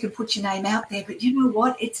 Yes, you can put your name out there, but you know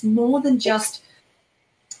what? It's more than just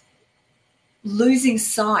losing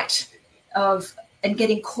sight of and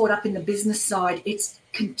getting caught up in the business side. It's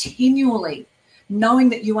continually knowing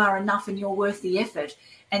that you are enough and you're worth the effort,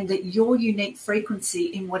 and that your unique frequency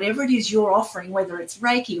in whatever it is you're offering, whether it's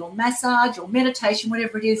Reiki or massage or meditation,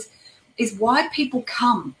 whatever it is why people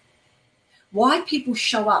come, why people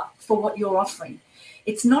show up for what you're offering.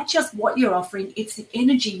 It's not just what you're offering, it's the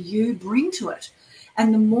energy you bring to it.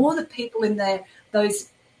 And the more that people in those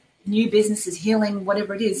new businesses, healing,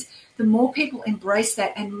 whatever it is, the more people embrace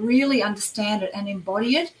that and really understand it and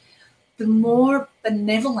embody it, the more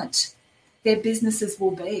benevolent their businesses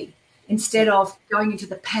will be, instead of going into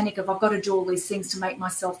the panic of, I've got to do all these things to make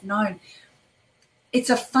myself known. It's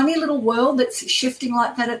a funny little world that's shifting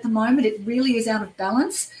like that at the moment. It really is out of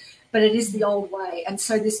balance, but it is the old way. And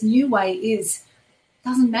so this new way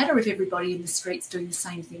doesn't matter if everybody in the street's doing the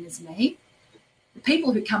same thing as me. The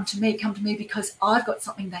people who come to me because I've got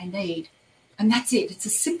something they need. And that's it. It's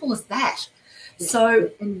as simple as that. Yeah. So,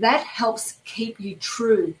 and that helps keep you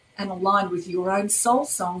true and aligned with your own soul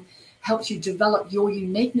song, helps you develop your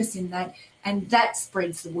uniqueness in that, and that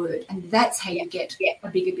spreads the word. And that's how you get a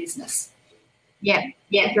bigger business. Yeah,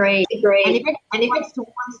 agreed. And if it's to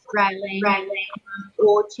Raelene,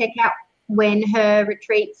 or check out when her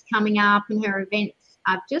retreat's coming up and her events,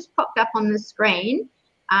 I've just popped up on the screen.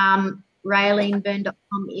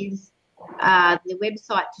 RaeleneByrne.com is the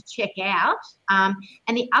website to check out. And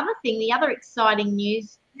the other exciting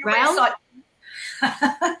news, website.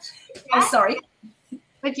 Oh, sorry.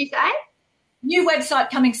 What did you say? New website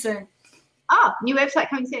coming soon. Oh, new website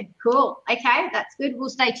coming soon. Cool. Okay, that's good. We'll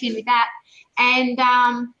stay tuned with that. And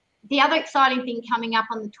the other exciting thing coming up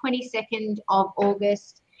on the 22nd of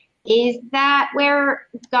August is that we're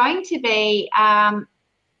going to be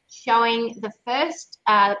showing the first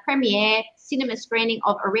premiere cinema screening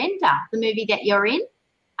of Arenda, the movie that you're in.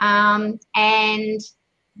 And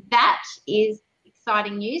that is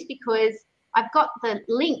exciting news because I've got the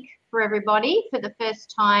link for everybody for the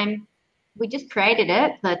first time. We just created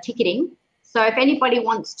it, the ticketing. So if anybody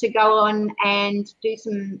wants to go on and do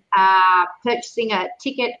some purchasing a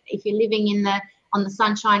ticket, if you're living on the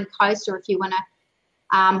Sunshine Coast, or if you want to,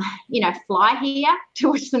 fly here to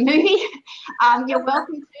watch the movie, you're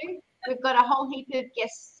welcome to. We've got a whole heap of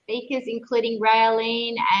guest speakers, including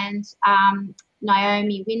Raelene and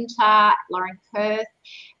Naomi Winter, Lauren Kurth.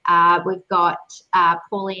 We've got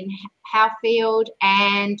Pauline Howfield,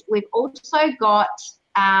 and we've also got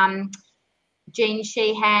Jean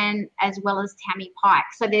Sheehan, as well as Tammy Pike.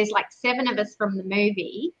 So there's like 7 of us from the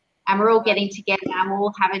movie, and we're all getting together and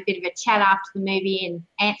we'll have a bit of a chat after the movie and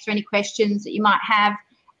answer any questions that you might have.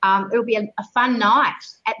 It'll be a fun night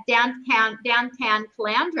at downtown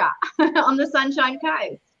Caloundra on the Sunshine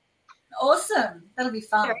Coast. Awesome. That'll be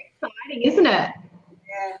fun. Very exciting, isn't it?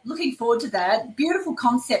 Yeah, looking forward to that. Beautiful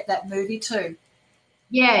concept, that movie too.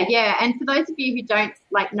 Yeah. And for those of you who don't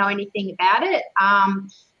know anything about it,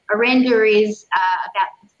 Arenda is about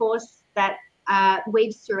the force that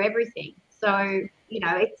weaves through everything. So,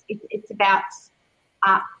 it's about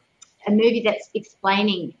a movie that's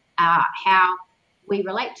explaining how we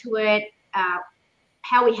relate to it,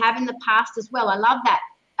 how we have in the past as well. I love that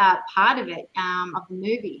part of it, of the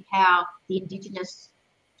movie, how the Indigenous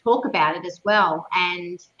talk about it as well,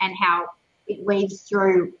 and how it weaves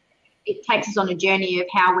through. It takes us on a journey of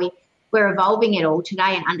how we're evolving it all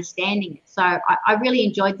today and understanding it. So I really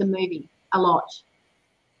enjoyed the movie a lot.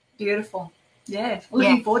 Beautiful. Yeah,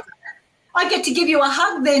 looking forward to that. I get to give you a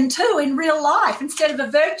hug then too in real life instead of a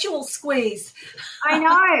virtual squeeze. I know.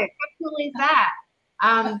 How cool is that?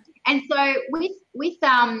 And so with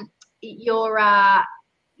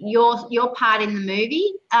your part in the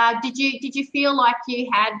movie, did you feel like you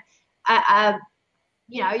had I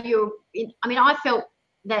felt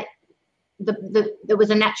that there was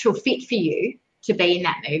a natural fit for you to be in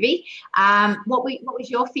that movie. What was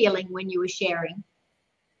your feeling when you were sharing?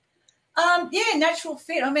 Natural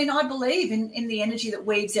fit. I mean, I believe in the energy that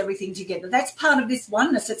weaves everything together. That's part of this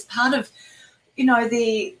oneness. It's part of,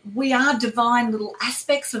 we are divine little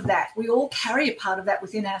aspects of that. We all carry a part of that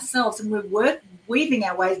within ourselves, and we're weaving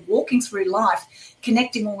our way, walking through life,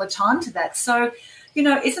 connecting all the time to that. So,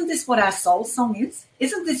 isn't this what our soul song is?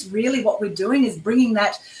 Isn't this really what we're doing, is bringing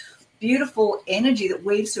that beautiful energy that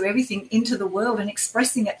weaves through everything into the world and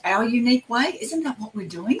expressing it our unique way? Isn't that what we're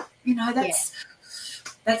doing?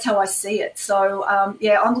 That's how I see it. So,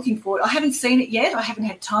 I'm looking forward. I haven't seen it yet. I haven't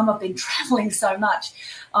had time. I've been traveling so much.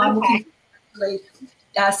 I'm looking forward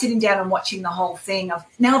to sitting down and watching the whole thing. I've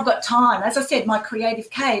got time. As I said, my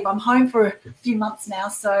creative cave, I'm home for a few months now,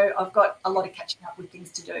 so I've got a lot of catching up with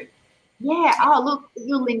things to do. Yeah. Oh, look,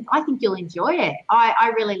 I think you'll enjoy it.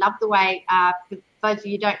 I really love the way, for those of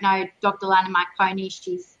you who don't know, Dr. Lana Marconi,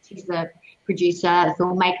 she's the producer, the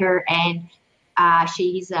filmmaker, and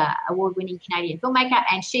she's an award-winning Canadian filmmaker,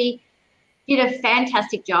 and she did a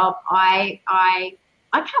fantastic job. I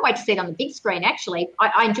can't wait to see it on the big screen, actually.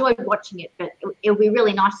 I enjoyed watching it, but it'll be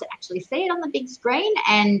really nice to actually see it on the big screen,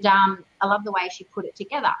 and I love the way she put it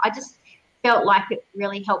together. I just felt like it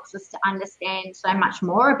really helps us to understand so much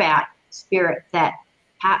more about spirit that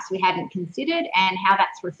perhaps we hadn't considered, and how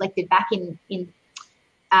that's reflected back in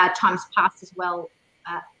times past as well.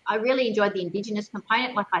 I really enjoyed the Indigenous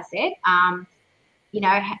component, like I said.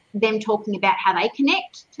 Them talking about how they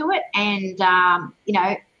connect to it, and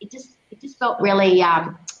it just felt really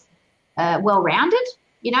well-rounded.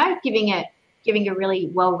 Giving a really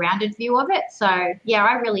well-rounded view of it. So yeah,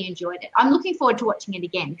 I really enjoyed it. I'm looking forward to watching it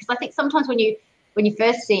again, because I think sometimes when you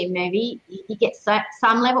first see a movie, you get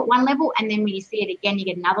some level, one level, and then when you see it again, you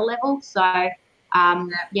get another level. So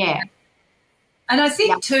yeah. And I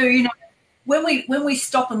think too, when we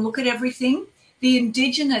stop and look at everything, the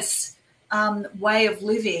Indigenous way of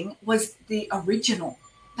living was the original,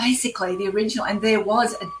 basically the original, and there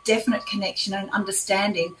was a definite connection and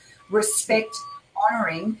understanding respect,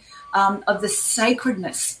 honouring of the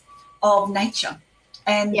sacredness of nature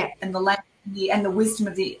and the land and the wisdom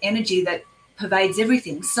of the energy that pervades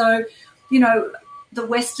everything. So, the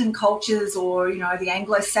Western cultures or, the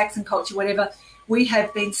Anglo-Saxon culture, whatever, we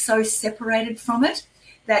have been so separated from it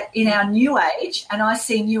that in our new age, and I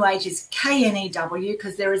see new age as KNEW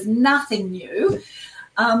because there is nothing new,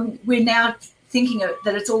 we're now thinking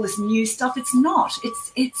that it's all this new stuff. It's not.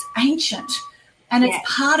 It's ancient, and it's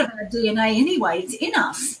part of our DNA anyway. It's in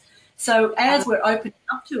us. So as we're opening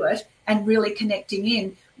up to it and really connecting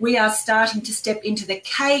in, we are starting to step into the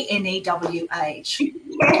KNEW age.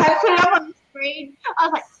 I put it up on the screen. I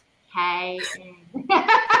was like, KN.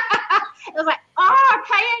 I was like,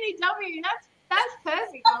 KNEW. That's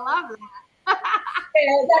perfect. I love that.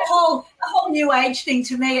 The whole new age thing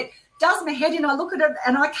to me, it does my head in. I look at it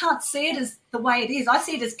and I can't see it as the way it is. I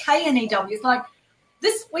see it as KNEW. It's like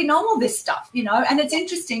this. We know all this stuff, and it's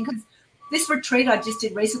interesting because this retreat I just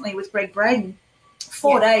did recently with Greg Braden,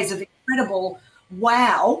 4 days of incredible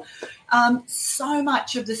wow. So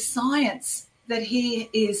much of the science that he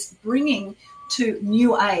is bringing to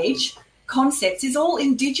new age concepts is all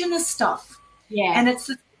indigenous stuff. Yeah. And it's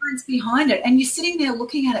the science behind it. And you're sitting there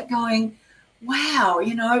looking at it going, wow,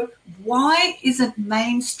 why isn't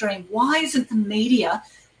mainstream, why isn't the media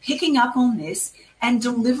picking up on this and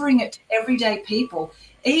delivering it to everyday people,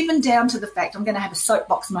 even down to the fact, I'm going to have a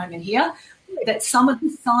soapbox moment here, that some of the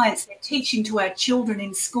science they're teaching to our children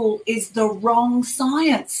in school is the wrong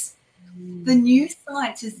science. The new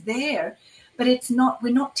science is there, but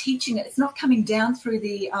we're not teaching it. It's not coming down through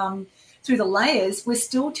the layers. We're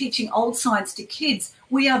still teaching old science to kids.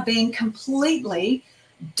 We are being completely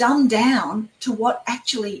dumbed down to what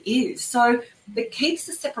actually is. So that keeps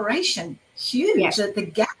the separation huge.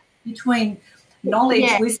 The gap between knowledge,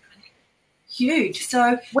 wisdom, huge.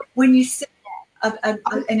 So when you see an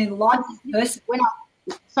enlightened person. When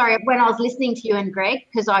I was listening to you and Greg,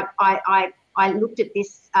 because I looked at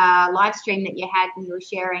this live stream that you had and you were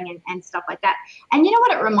sharing and stuff like that. And you know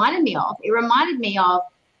what it reminded me of? It reminded me of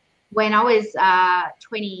when I was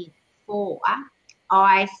 24,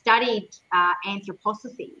 I studied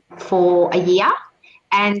anthroposophy for a year,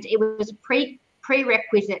 and it was a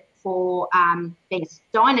prerequisite for being a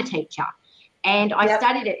Steiner teacher. And I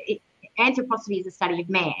studied it. Anthroposophy is the study of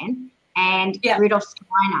man, and Rudolf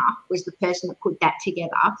Steiner was the person that put that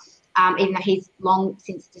together, even though he's long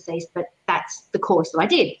since deceased, but that's the course that I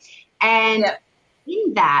did. And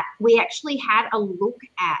in that, we actually had a look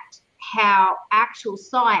at how actual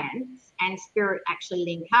science and spirit actually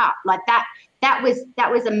link up. Like that was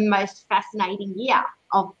the most fascinating year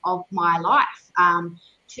of my life,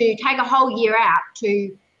 to take a whole year out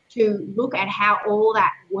to look at how all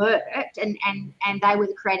that worked, and they were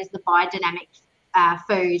the creators of the biodynamic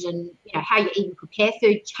food, and how you even prepare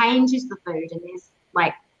food changes the food, and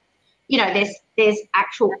there's there's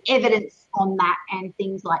actual evidence on that and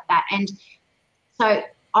things like that. And so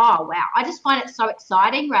I just find it so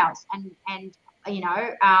exciting, Rouse, and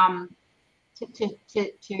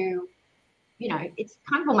it's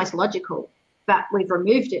kind of almost logical, but we've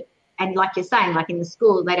removed it. And like you're saying, like in the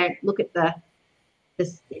school, they don't look at the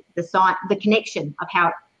science, the connection of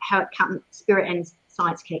how it comes, spirit and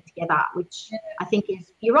science connect together, which I think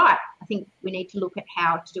you're right. I think we need to look at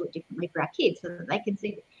how to do it differently for our kids so that they can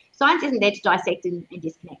see that science isn't there to dissect and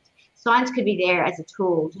disconnect. Science could be there as a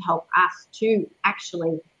tool to help us to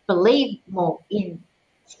actually believe more in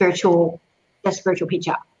the spiritual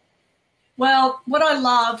picture. Well,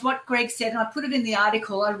 what Greg said, and I put it in the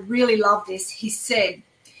article, I really love this. He said,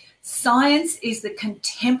 science is the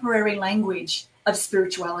contemporary language of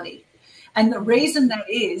spirituality. And the reason that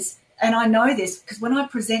is, and I know this because when I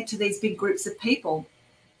present to these big groups of people,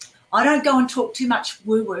 I don't go and talk too much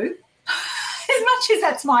woo-woo, as much as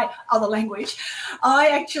that's my other language. I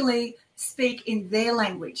actually speak in their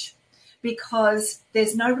language because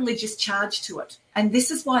there's no religious charge to it. And this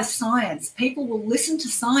is why people will listen to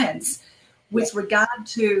science with regard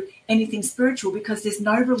to anything spiritual, because there's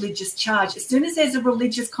no religious charge. As soon as there's a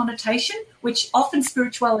religious connotation, which often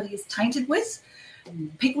spirituality is tainted with,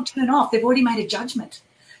 people turn off. They've already made a judgment.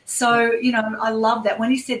 So, I love that.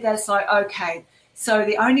 When he said that, it's like, okay, so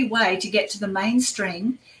the only way to get to the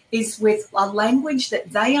mainstream is with a language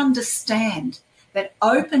that they understand, that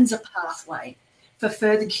opens a pathway for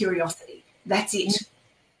further curiosity. That's it.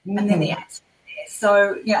 Mm-hmm. And then the answer is there.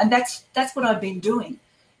 So, and that's what I've been doing,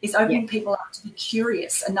 is opening people up to be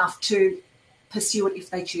curious enough to pursue it if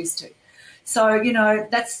they choose to. So, we've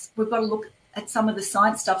got to look at some of the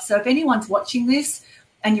science stuff. So if anyone's watching this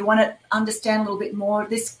and you want to understand a little bit more,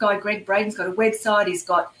 this guy, Greg Braden's got a website. He's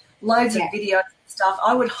got loads of videos and stuff.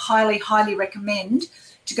 I would highly, highly recommend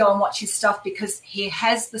to go and watch his stuff, because he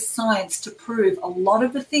has the science to prove a lot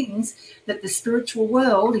of the things that the spiritual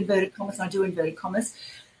world, inverted commas, and I do inverted commas,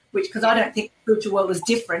 which, because I don't think the spiritual world is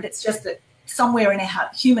different. It's just that somewhere in our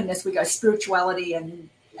humanness we go spirituality and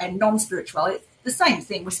non-spirituality. It's the same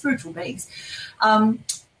thing. We're spiritual beings.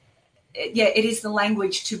 It is the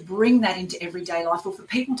language to bring that into everyday life, or for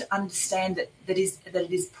people to understand that it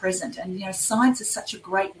is present. And, you know, science is such a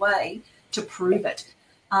great way to prove it,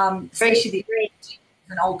 especially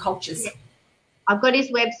in old cultures. Yeah. I've got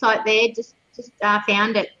his website there, just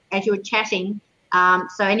found it as you were chatting.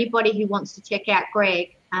 So anybody who wants to check out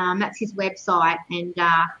Greg, that's his website. And,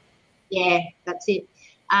 that's it.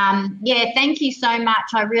 Thank you so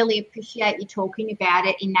much. I really appreciate you talking about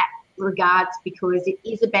it in that regards, because it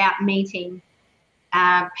is about meeting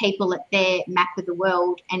people at their map of the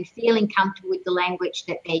world and feeling comfortable with the language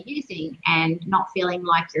that they're using, and not feeling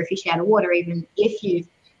like you're a fish out of water, even if you've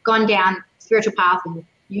gone down spiritual path and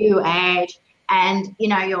you age and, you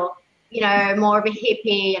know, you're, more of a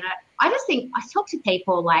hippie. And I just think I talk to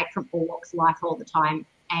people like from all walks of life all the time,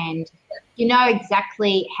 and you know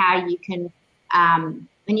exactly how you can,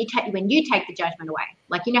 when you take the judgment away,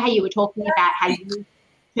 like, you know how you were talking about how you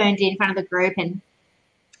turned in front of the group. And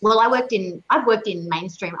well, I've worked in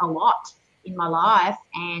mainstream a lot in my life,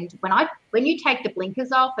 and when you take the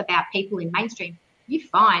blinkers off about people in mainstream, you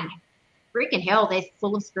find freaking hell they're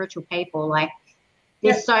full of spiritual people. Like,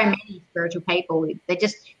 there's so many spiritual people. They're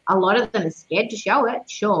just, a lot of them are scared to show it,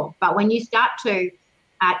 sure, but when you start to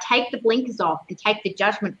take the blinkers off and take the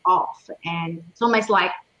judgment off, and it's almost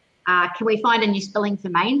like, can we find a new spelling for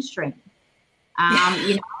mainstream?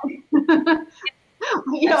 You know.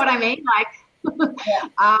 You know what I mean? Like,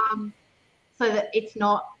 so that it's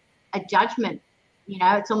not a judgment, you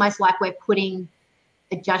know, it's almost like we're putting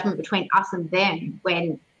a judgment between us and them,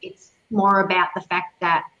 when it's more about the fact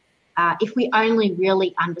that if we only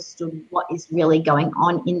really understood what is really going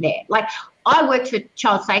on in there. Like, I worked for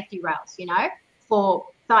child safety rails, you know, for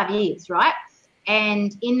 5 years, right?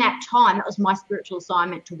 And in that time, that was my spiritual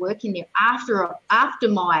assignment, to work in there after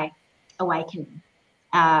my awakening.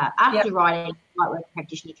 After writing Lightwork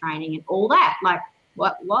practitioner training and all that, like,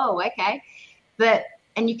 what? Whoa, okay. But,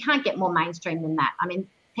 and you can't get more mainstream than that. I mean,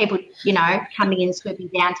 people, you know, coming in, swooping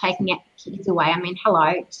down, taking out kids away. I mean,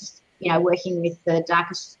 hello, just, you know, working with the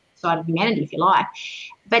darkest side of humanity, if you like.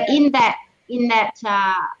 But in that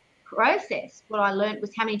process, what I learned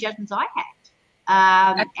was how many judgments I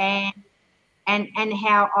had, and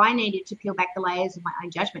how I needed to peel back the layers of my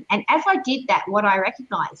own judgment. And as I did that, what I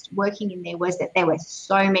recognised working in there was that there were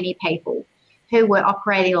so many people who were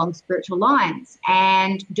operating along spiritual lines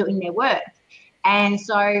and doing their work. And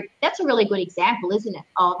so that's a really good example, isn't it,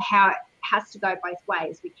 of how it has to go both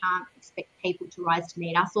ways. We can't expect people to rise to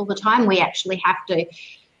meet us all the time. We actually have to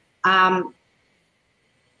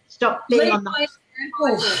stop being on the high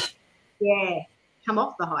horse. Yeah, come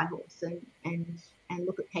off the high horse and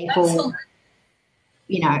look at people. Absolutely.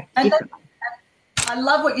 You know, differently. I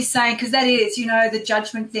love what you're saying, because that is, you know, the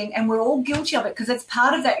judgment thing, and we're all guilty of it, because it's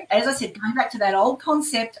part of that, as I said, going back to that old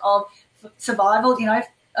concept of survival, you know,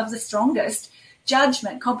 of the strongest,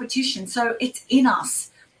 judgment, competition. So it's in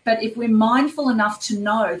us. But if we're mindful enough to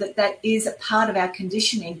know that that is a part of our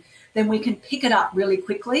conditioning, then we can pick it up really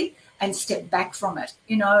quickly and step back from it,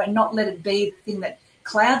 you know, and not let it be the thing that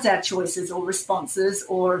clouds our choices or responses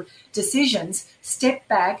or decisions. Step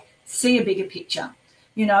back, see a bigger picture.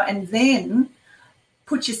 You know, and then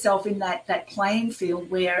put yourself in that playing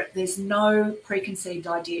field where there's no preconceived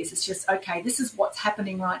ideas. It's just, okay, this is what's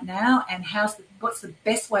happening right now, and what's the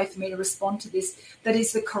best way for me to respond to this that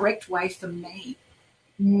is the correct way for me.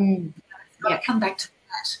 It's got to come back to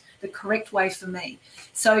that, the correct way for me.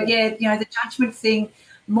 So, you know, the judgment thing,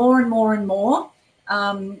 more and more and more,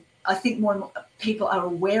 I think more and more people are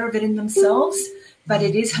aware of it in themselves, but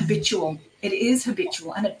it is habitual. It is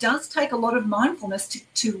habitual, and it does take a lot of mindfulness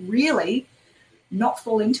to really not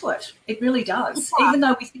fall into it. It really does. Even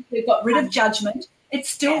though we think we've got rid of judgment, it's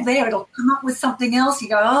still there. It'll come up with something else. You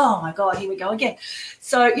go, oh, my God, here we go again.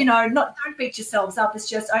 So, you know, don't beat yourselves up. It's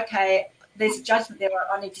just, okay, there's a judgment there.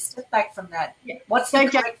 I need to step back from that. Yeah. What's the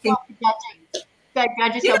correct thing? Don't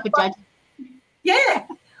judge yourself for judging. Yeah.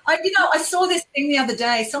 I saw this thing the other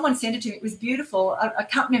day. Someone sent it to me. It was beautiful. I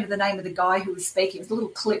can't remember the name of the guy who was speaking. It was a little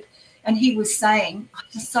clip. And he was saying, I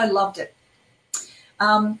just so loved it.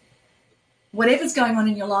 Whatever's going on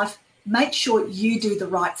in your life, make sure you do the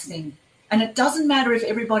right thing. And it doesn't matter if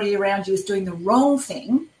everybody around you is doing the wrong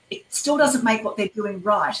thing. It still doesn't make what they're doing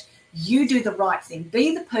right. You do the right thing.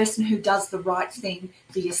 Be the person who does the right thing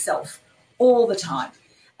for yourself all the time.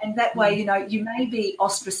 And that way, you know, you may be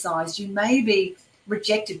ostracized. You may be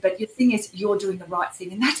rejected, but your thing is you're doing the right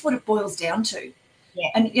thing, and that's what it boils down to. Yeah.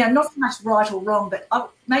 And not so much right or wrong, but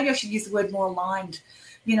maybe I should use the word more aligned.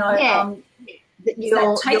 Aligned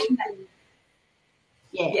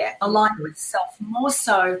with self more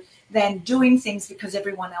so than doing things because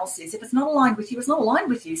everyone else is. If it's not aligned with you, it's not aligned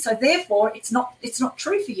with you. So therefore, it's not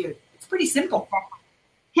true for you. It's pretty simple.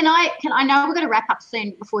 Can I know we're going to wrap up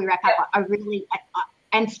soon. Before we wrap up,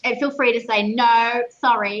 and feel free to say no,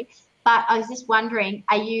 sorry. But I was just wondering,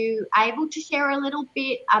 are you able to share a little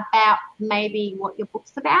bit about maybe what your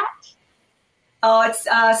book's about? Oh, it's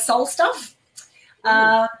soul stuff.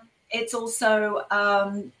 It's also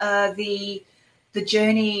the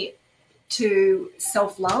journey to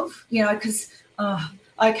self-love, because,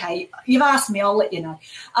 okay, you've asked me, I'll let you know.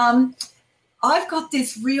 I've got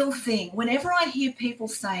this real thing. Whenever I hear people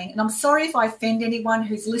saying, and I'm sorry if I offend anyone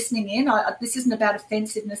who's listening in, this isn't about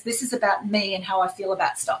offensiveness. This is about me and how I feel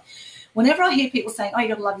about stuff. Whenever I hear people saying, you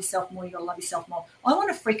got to love yourself more, you got to love yourself more, I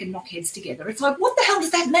want to freaking knock heads together. It's like, what the hell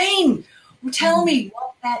does that mean? Well, tell me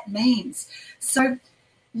what that means. So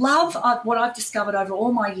love, what I've discovered over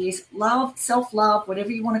all my years, love, self-love,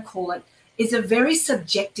 whatever you want to call it, is a very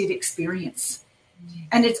subjective experience.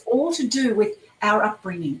 And it's all to do with our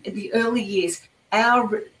upbringing in the early years,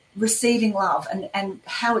 our receiving love and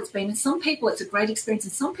how it's been. And some people it's a great experience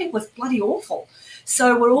and some people it's bloody awful.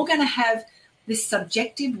 So we're all going to have this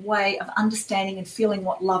subjective way of understanding and feeling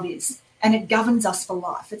what love is. And it governs us for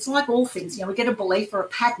life. It's like all things, we get a belief or a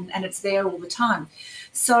pattern and it's there all the time.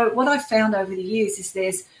 So what I've found over the years is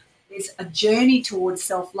there's a journey towards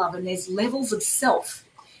self-love and there's levels of self.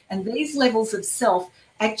 And these levels of self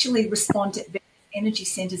actually respond to energy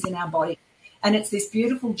centers in our body. And it's this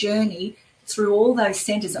beautiful journey through all those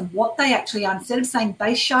centers and what they actually are. Instead of saying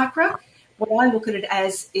base chakra, what I look at it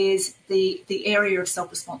as is the area of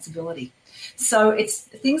self-responsibility. So it's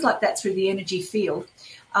things like that through the energy field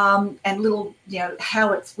and little,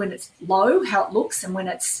 how it's when it's low, how it looks, and when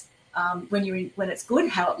it's when it's good,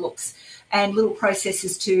 how it looks, and little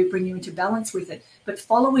processes to bring you into balance with it. But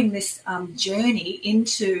following this journey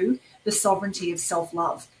into the sovereignty of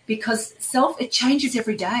self-love, because it changes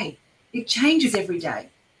every day. It changes every day.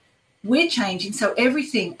 We're changing. So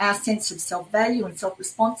everything, our sense of self-value and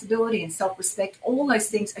self-responsibility and self-respect, all those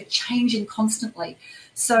things are changing constantly.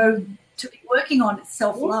 So to be working on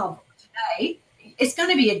self-love today, it's going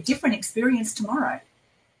to be a different experience tomorrow.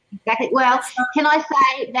 Exactly. Well, can I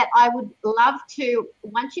say that I would love to,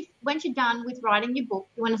 once you're done with writing your book,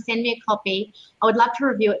 you want to send me a copy, I would love to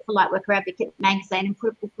review it for Lightworker Advocate magazine and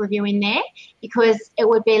put a book review in there, because it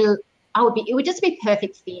would just be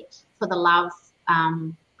perfect fit for the love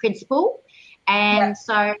principle. And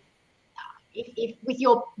so if with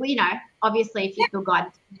your, obviously if you feel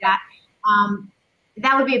guided to do that,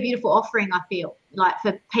 that would be a beautiful offering, I feel, like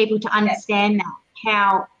for people to understand that,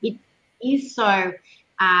 how it is so,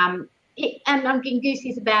 and I'm getting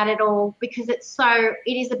goosies about it all, because it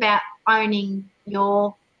is about owning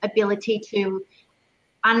your ability to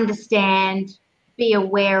understand, be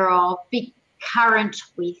aware of, be current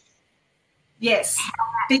with. Yes.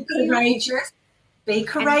 Be courageous. Be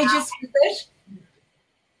courageous with it.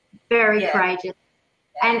 Very courageous.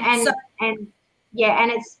 Yeah.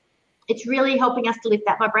 And it's really helping us to lift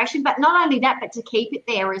that vibration, but not only that, but to keep it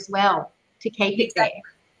there as well, it there.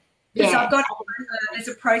 Because I've got there's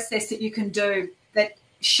a process that you can do that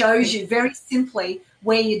shows you very simply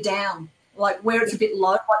where you're down, like where it's a bit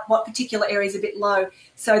low, what particular area is a bit low.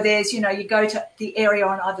 So there's, you go to the area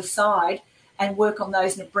on either side and work on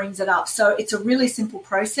those and it brings it up. So it's a really simple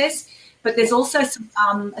process, but there's also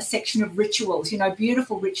a section of rituals,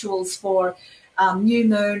 beautiful rituals for new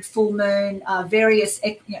moon, full moon, various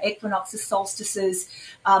equinoxes, solstices,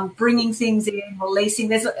 bringing things in, releasing.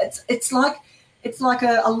 It's like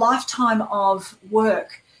a lifetime of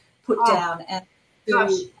work put down and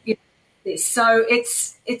this. So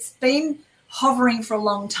it's been hovering for a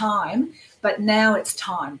long time, but now it's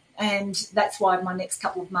time. And that's why my next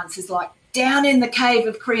couple of months is like down in the cave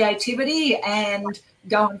of creativity and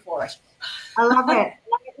going for it. I love it.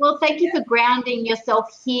 Well, thank you for grounding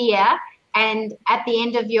yourself here. And at the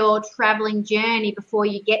end of your traveling journey, before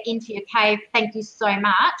you get into your cave, thank you so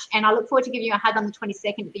much. And I look forward to giving you a hug on the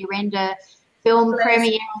 22nd at the Arenda film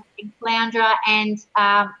premiere in Flounder, and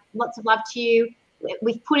lots of love to you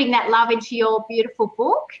with putting that love into your beautiful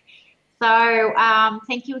book. So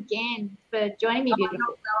thank you again for joining me,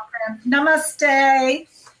 beautiful. Namaste.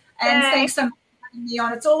 And thanks so much for having me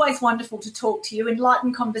on. It's always wonderful to talk to you,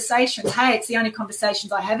 enlightened conversations. Hey, it's the only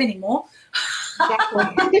conversations I have anymore.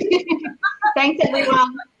 Exactly. Thanks,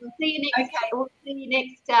 everyone. We'll see you next. Okay. We'll see you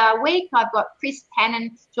next week. I've got Chris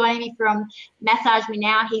Pannon joining me from Massage Me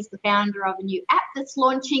Now. He's the founder of a new app that's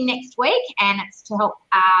launching next week, and it's to help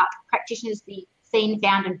practitioners be seen,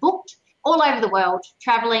 found, and booked all over the world,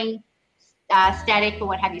 traveling, static, or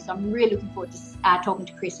what have you. So I'm really looking forward to talking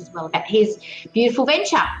to Chris as well about his beautiful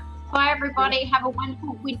venture. Bye, everybody. Have a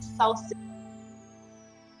wonderful winter solstice.